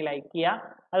ചെയ്യാത്തവരുണ്ടെങ്കിൽ ലൈക്ക്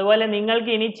ചെയ്യുക. അതുപോലെ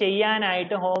നിങ്ങൾക്ക് ഇനി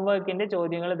ചെയ്യാനായിട്ട് ഹോംവർക്കിന്റെ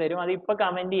ചോദ്യങ്ങൾ തരും. അതിപ്പോൾ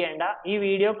കമന്റ് ചെയ്യേണ്ട. ഈ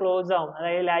വീഡിയോ ക്ലോസ് ആവും,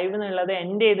 അതായത് ലൈവ് എന്നുള്ളത്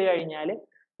എൻഡ് ചെയ്ത് കഴിഞ്ഞാൽ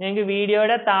നിങ്ങൾക്ക്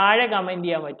വീഡിയോയുടെ താഴെ കമന്റ്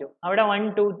ചെയ്യാൻ പറ്റും. അവിടെ 1,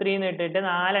 2, 3 എന്ന് ഇട്ടിട്ട്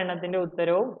 4 എണ്ണത്തിന്റെ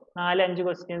ഉത്തരവും 4-5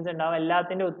 ക്വസ്റ്റ്യൻസ് ഉണ്ടാവും.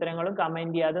 എല്ലാത്തിന്റെ ഉത്തരങ്ങളും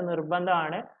കമന്റ് ചെയ്യുക. അത്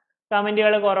നിർബന്ധമാണ്.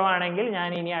 കമന്റുകൾ കുറവാണെങ്കിൽ ഞാൻ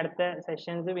ഇനി അടുത്ത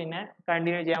സെഷൻസ് പിന്നെ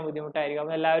കണ്ടിന്യൂ ചെയ്യാൻ ബുദ്ധിമുട്ടായിരിക്കും.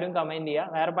 അപ്പോൾ എല്ലാവരും കമന്റ്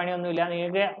ചെയ്യുക. വേറെ പണിയൊന്നുമില്ല.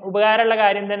 നിങ്ങൾക്ക് ഉപകാരമുള്ള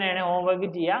കാര്യം തന്നെയാണ്. ഹോംവർക്ക്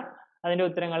ചെയ്യുക, അതിന്റെ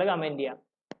ഉത്തരങ്ങൾ കമന്റ് ചെയ്യുക.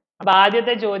 അപ്പൊ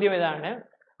ആദ്യത്തെ ചോദ്യം ഇതാണ്.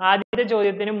 ആദ്യത്തെ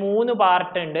ചോദ്യത്തിന് 3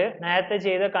 പാർട്ട് ഉണ്ട്. നേരത്തെ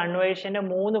ചെയ്ത കൺവേർഷന്റെ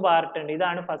 3 പാർട്ട് ഉണ്ട്.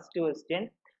 ഇതാണ് ഫസ്റ്റ് ക്വസ്റ്റ്യൻ,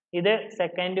 ഇത്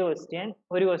സെക്കൻഡ് ക്വസ്റ്റ്യൻ,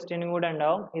 ഒരു ക്വസ്റ്റ്യനും കൂടെ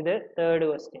ഉണ്ടാവും, ഇത് തേർഡ്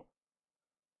ക്വസ്റ്റ്യൻ.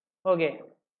 ഓക്കെ,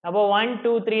 അപ്പോൾ 1,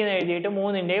 2, 3 എന്ന് എഴുതിയിട്ട്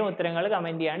 3ന്റെയും ഉത്തരങ്ങൾ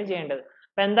കമന്റ് ചെയ്യാണ് ചെയ്യേണ്ടത്.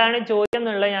 അപ്പൊ എന്താണ് ചോദ്യം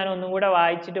എന്നുള്ളത് ഞാൻ ഒന്നും കൂടെ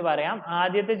വായിച്ചിട്ട് പറയാം.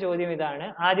 ആദ്യത്തെ ചോദ്യം ഇതാണ്.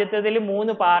 ആദ്യത്തേതിൽ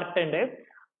 3 പാർട്ട് ഉണ്ട്.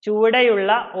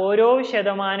 ചുവടെയുള്ള ഓരോ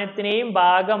ശതമാനത്തിനെയും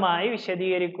ഭാഗമായി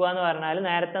വിശദീകരിക്കുക എന്ന് പറഞ്ഞാൽ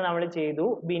നേരത്തെ നമ്മൾ ചെയ്തു,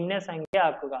 ഭിന്നസംഖ്യ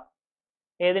ആക്കുക.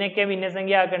 ഏതിനൊക്കെ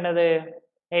ഭിന്നസംഖ്യ ആക്കേണ്ടത്?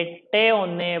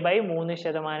 8/1/3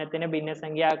 ശതമാനത്തിന്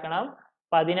ഭിന്നസംഖ്യ ആക്കണം.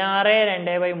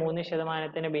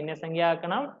 16.2/3% ഭിന്നസംഖ്യ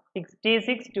ആക്കണം.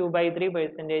 66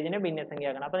 2/3% ഭിന്നസംഖ്യ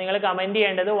ആക്കണം. അപ്പോൾ നിങ്ങൾ കമന്റ്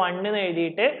ചെയ്യേണ്ടത് 1 എന്ന്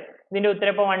എഴുതിയിട്ട് ഇതിന്റെ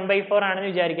ഉത്തരം ഇപ്പോൾ 1/4 ആണെന്ന്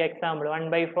വിചാരിക്കുക. എക്സാമ്പിൾ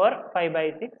 1/4,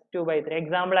 5/6, 2/3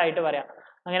 എക്സാമ്പിൾ ആയിട്ട് പറയാം.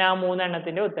 അങ്ങനെ ആ 3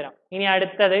 എണ്ണത്തിന്റെ ഉത്തരം. ഇനി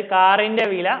അടുത്തത് കാറിന്റെ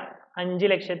വില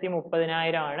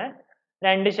 5,30,000 ആണ്.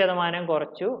 2%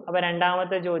 കുറച്ചു. അപ്പോൾ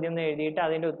രണ്ടാമത്തെ ചോദ്യം എന്ന് എഴുതിയിട്ട്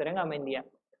അതിന്റെ ഉത്തരം കമന്റ് ചെയ്യാം.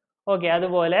 ഓക്കെ,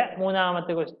 അതുപോലെ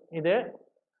മൂന്നാമത്തെ ക്വസ്റ്റ്യൻ ഇത്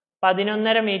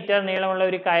 11.5 മീറ്റർ നീളമുള്ള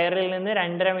ഒരു കയറിൽ നിന്ന്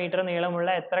 2.5 മീറ്റർ നീളമുള്ള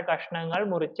എത്ര കഷ്ണങ്ങൾ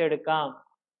മുറിച്ചെടുക്കാം?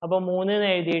 അപ്പോൾ 3 എന്ന്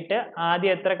എഴുതിയിട്ട്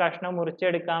ആദ്യം എത്ര കഷ്ണം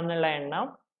മുറിച്ചെടുക്കാം എന്നുള്ള എണ്ണം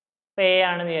എ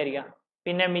ആണെന്ന് വിചാരിക്കാം.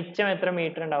 പിന്നെ മിച്ചം എത്ര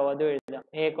മീറ്റർ ഉണ്ടാവും അത് എഴുതാം,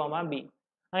 A, B.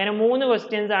 അങ്ങനെ 3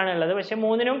 ക്വസ്റ്റ്യൻസ് ആണ് ഉള്ളത്. പക്ഷെ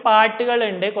 3നും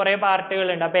പാർട്ടുകളുണ്ട്, കുറെ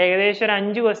പാർട്ടുകളുണ്ട്. അപ്പോൾ ഏകദേശം ഒരു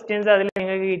 5 ക്വസ്റ്റ്യൻസ് അതിൽ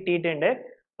നിങ്ങൾക്ക് കിട്ടിയിട്ടുണ്ട്.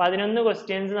 11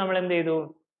 ക്വസ്റ്റ്യൻസ് നമ്മൾ എന്ത് ചെയ്തു,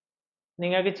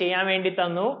 നിങ്ങൾക്ക് ചെയ്യാൻ വേണ്ടി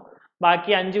തന്നു.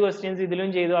 ബാക്കി 5 ക്വസ്റ്റ്യൻസ് ഇതിലും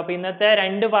ചെയ്തു. അപ്പോൾ ഇന്നത്തെ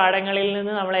 2 പാഠങ്ങളിൽ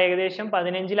നിന്ന് നമ്മൾ ഏകദേശം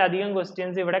 15-ലധികം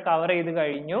ക്വസ്റ്റ്യൻസ് ഇവിടെ കവർ ചെയ്ത്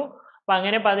കഴിഞ്ഞു. അപ്പോൾ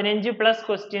അങ്ങനെ 15+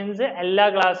 ക്വസ്റ്റ്യൻസ് എല്ലാ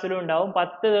ക്ലാസ്സിലും ഉണ്ടാവും.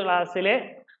 10 ക്ലാസ്സിൽ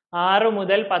 6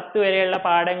 മുതൽ 10 വരെയുള്ള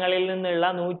പാഠങ്ങളിൽ നിന്നുള്ള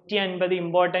 150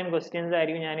 ഇമ്പോർട്ടൻറ്റ് ക്വസ്റ്റ്യൻസ്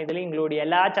ആയിരിക്കും ഞാൻ ഇതിൽ ഇൻക്ലൂഡ് ചെയ്യുക.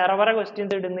 എല്ലാ ചറവറ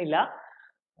ക്വസ്റ്റ്യൻസ് ഇടുന്നില്ല.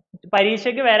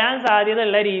 പരീക്ഷയ്ക്ക് വരാൻ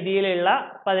സാധ്യതയുള്ള രീതിയിലുള്ള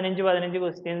 15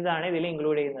 ക്വസ്റ്റ്യൻസ് ആണ് ഇതിൽ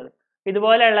ഇൻക്ലൂഡ് ചെയ്യുന്നത്.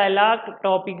 ഇതുപോലെയുള്ള എല്ലാ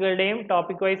ടോപ്പിക്കുകളുടെയും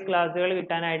ടോപ്പിക് വൈസ് ക്ലാസ്സുകൾ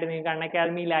കിട്ടാനായിട്ട് നിങ്ങൾക്ക്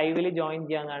അൺഅക്കാദമി ലൈവിൽ ജോയിൻ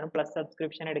ചെയ്യാവുന്നതാണ്. പ്ലസ്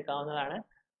സബ്സ്ക്രിപ്ഷൻ എടുക്കാവുന്നതാണ്.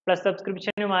 പ്ലസ്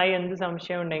സബ്സ്ക്രിപ്ഷനുമായി എന്ത്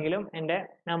സംശയം ഉണ്ടെങ്കിലും എൻ്റെ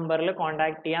നമ്പറിൽ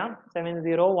കോൺടാക്ട് ചെയ്യാം.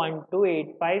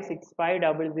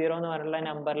 7012856500 എന്ന് പറഞ്ഞുള്ള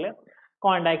നമ്പറിൽ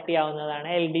കോൺടാക്ട് ചെയ്യാവുന്നതാണ്.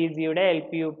 LDCയുടെ,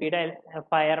 LPUPയുടെ,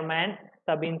 ഫയർമാൻ,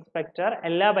 സബ് ഇൻസ്പെക്ടർ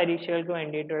എല്ലാ പരീക്ഷകൾക്ക്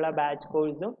വേണ്ടിയിട്ടുള്ള ബാച്ച്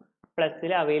കോഴ്സും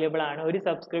പ്ലസ്സിൽ അവൈലബിൾ ആണ്. ഒരു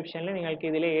സബ്സ്ക്രിപ്ഷനിൽ നിങ്ങൾക്ക്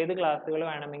ഇതിൽ ഏത് ക്ലാസ്സുകൾ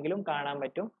വേണമെങ്കിലും കാണാൻ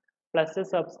പറ്റും. പ്ലസ്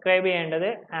സബ്സ്ക്രൈബ് ചെയ്യേണ്ടത്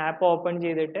ആപ്പ് ഓപ്പൺ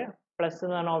ചെയ്തിട്ട് പ്ലസ്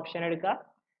എന്ന് പറഞ്ഞ ഓപ്ഷൻ എടുക്കുക,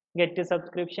 ഗെറ്റ്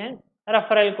സബ്സ്ക്രിപ്ഷൻ,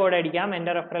 റെഫറൽ കോഡ് അടിക്കാം.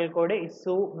 എൻ്റെ റെഫറൽ കോഡ്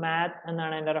ISUMATH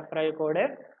എന്നാണ് എൻ്റെ റെഫറൽ കോഡ്.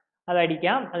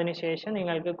 അതടിക്കാം. അതിനുശേഷം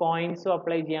നിങ്ങൾക്ക് കോയിൻസും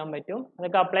അപ്ലൈ ചെയ്യാൻ പറ്റും.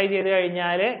 അതൊക്കെ അപ്ലൈ ചെയ്ത്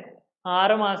കഴിഞ്ഞാൽ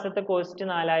 6 മാസത്തെ കോസ്റ്റ്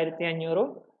 4,500,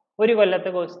 ഒരു കൊല്ലത്തെ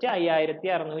കോസ്റ്റ്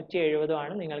 5,670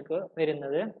 ആണ് നിങ്ങൾക്ക്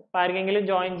വരുന്നത്. അപ്പോൾ ആർക്കെങ്കിലും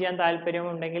ജോയിൻ ചെയ്യാൻ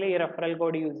താല്പര്യമുണ്ടെങ്കിൽ ഈ റെഫറൽ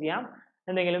കോഡ് യൂസ് ചെയ്യാം.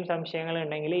 എന്തെങ്കിലും സംശയങ്ങൾ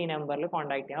ഉണ്ടെങ്കിൽ ഈ നമ്പറിൽ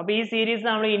കോൺടാക്ട് ചെയ്യാം. അപ്പോൾ ഈ സീരീസ്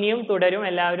നമ്മൾ ഇനിയും തുടരും.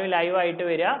 എല്ലാവരും ലൈവായിട്ട്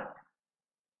വരിക.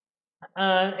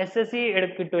 SSC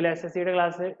കിട്ടൂല, SSCയുടെ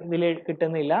ക്ലാസ് ഇതിൽ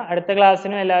കിട്ടുന്നില്ല. അടുത്ത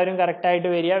ക്ലാസ്സിനും എല്ലാവരും കറക്റ്റായിട്ട്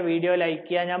വരിക. വീഡിയോ ലൈക്ക്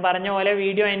ചെയ്യുക. ഞാൻ പറഞ്ഞ പോലെ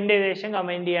വീഡിയോ എൻ്റെ ശേഷം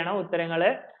കമൻറ്റ് ചെയ്യണം ഉത്തരങ്ങൾ.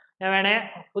 ഞാൻ വേണേ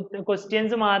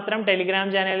ക്വസ്റ്റ്യൻസ് മാത്രം ടെലിഗ്രാം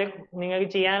ചാനലിൽ നിങ്ങൾക്ക്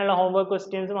ചെയ്യാനുള്ള ഹോംവർക്ക്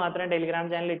ക്വസ്റ്റ്യൻസ് മാത്രം ടെലിഗ്രാം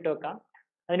ചാനലിൽ ഇട്ട് വെക്കാം.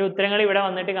 അതിൻ്റെ ഉത്തരങ്ങൾ ഇവിടെ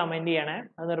വന്നിട്ട് കമൻറ്റ് ചെയ്യണേ,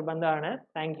 അത് നിർബന്ധമാണ്.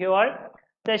 Thank you all.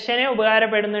 സെഷനെ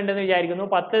ഉപകാരപ്പെടുന്നുണ്ടെന്ന് വിചാരിക്കുന്നു.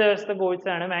 10 ദിവസത്തെ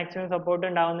കോഴ്സാണ്. മാക്സിമം സപ്പോർട്ട്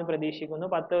ഉണ്ടാവുമെന്ന് പ്രതീക്ഷിക്കുന്നു.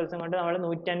 10 ദിവസം കൊണ്ട് നമ്മൾ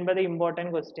 150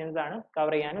 ഇമ്പോർട്ടൻറ്റ് ക്വസ്റ്റ്യൻസ് ആണ്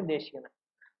കവർ ചെയ്യാൻ ഉദ്ദേശിക്കുന്നത്.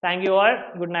 Thank you all.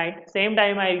 Good night. Same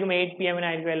time ആയിരിക്കും, 8 PM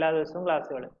ആയിരിക്കും എല്ലാ ദിവസവും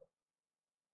ക്ലാസ്സുകൾ.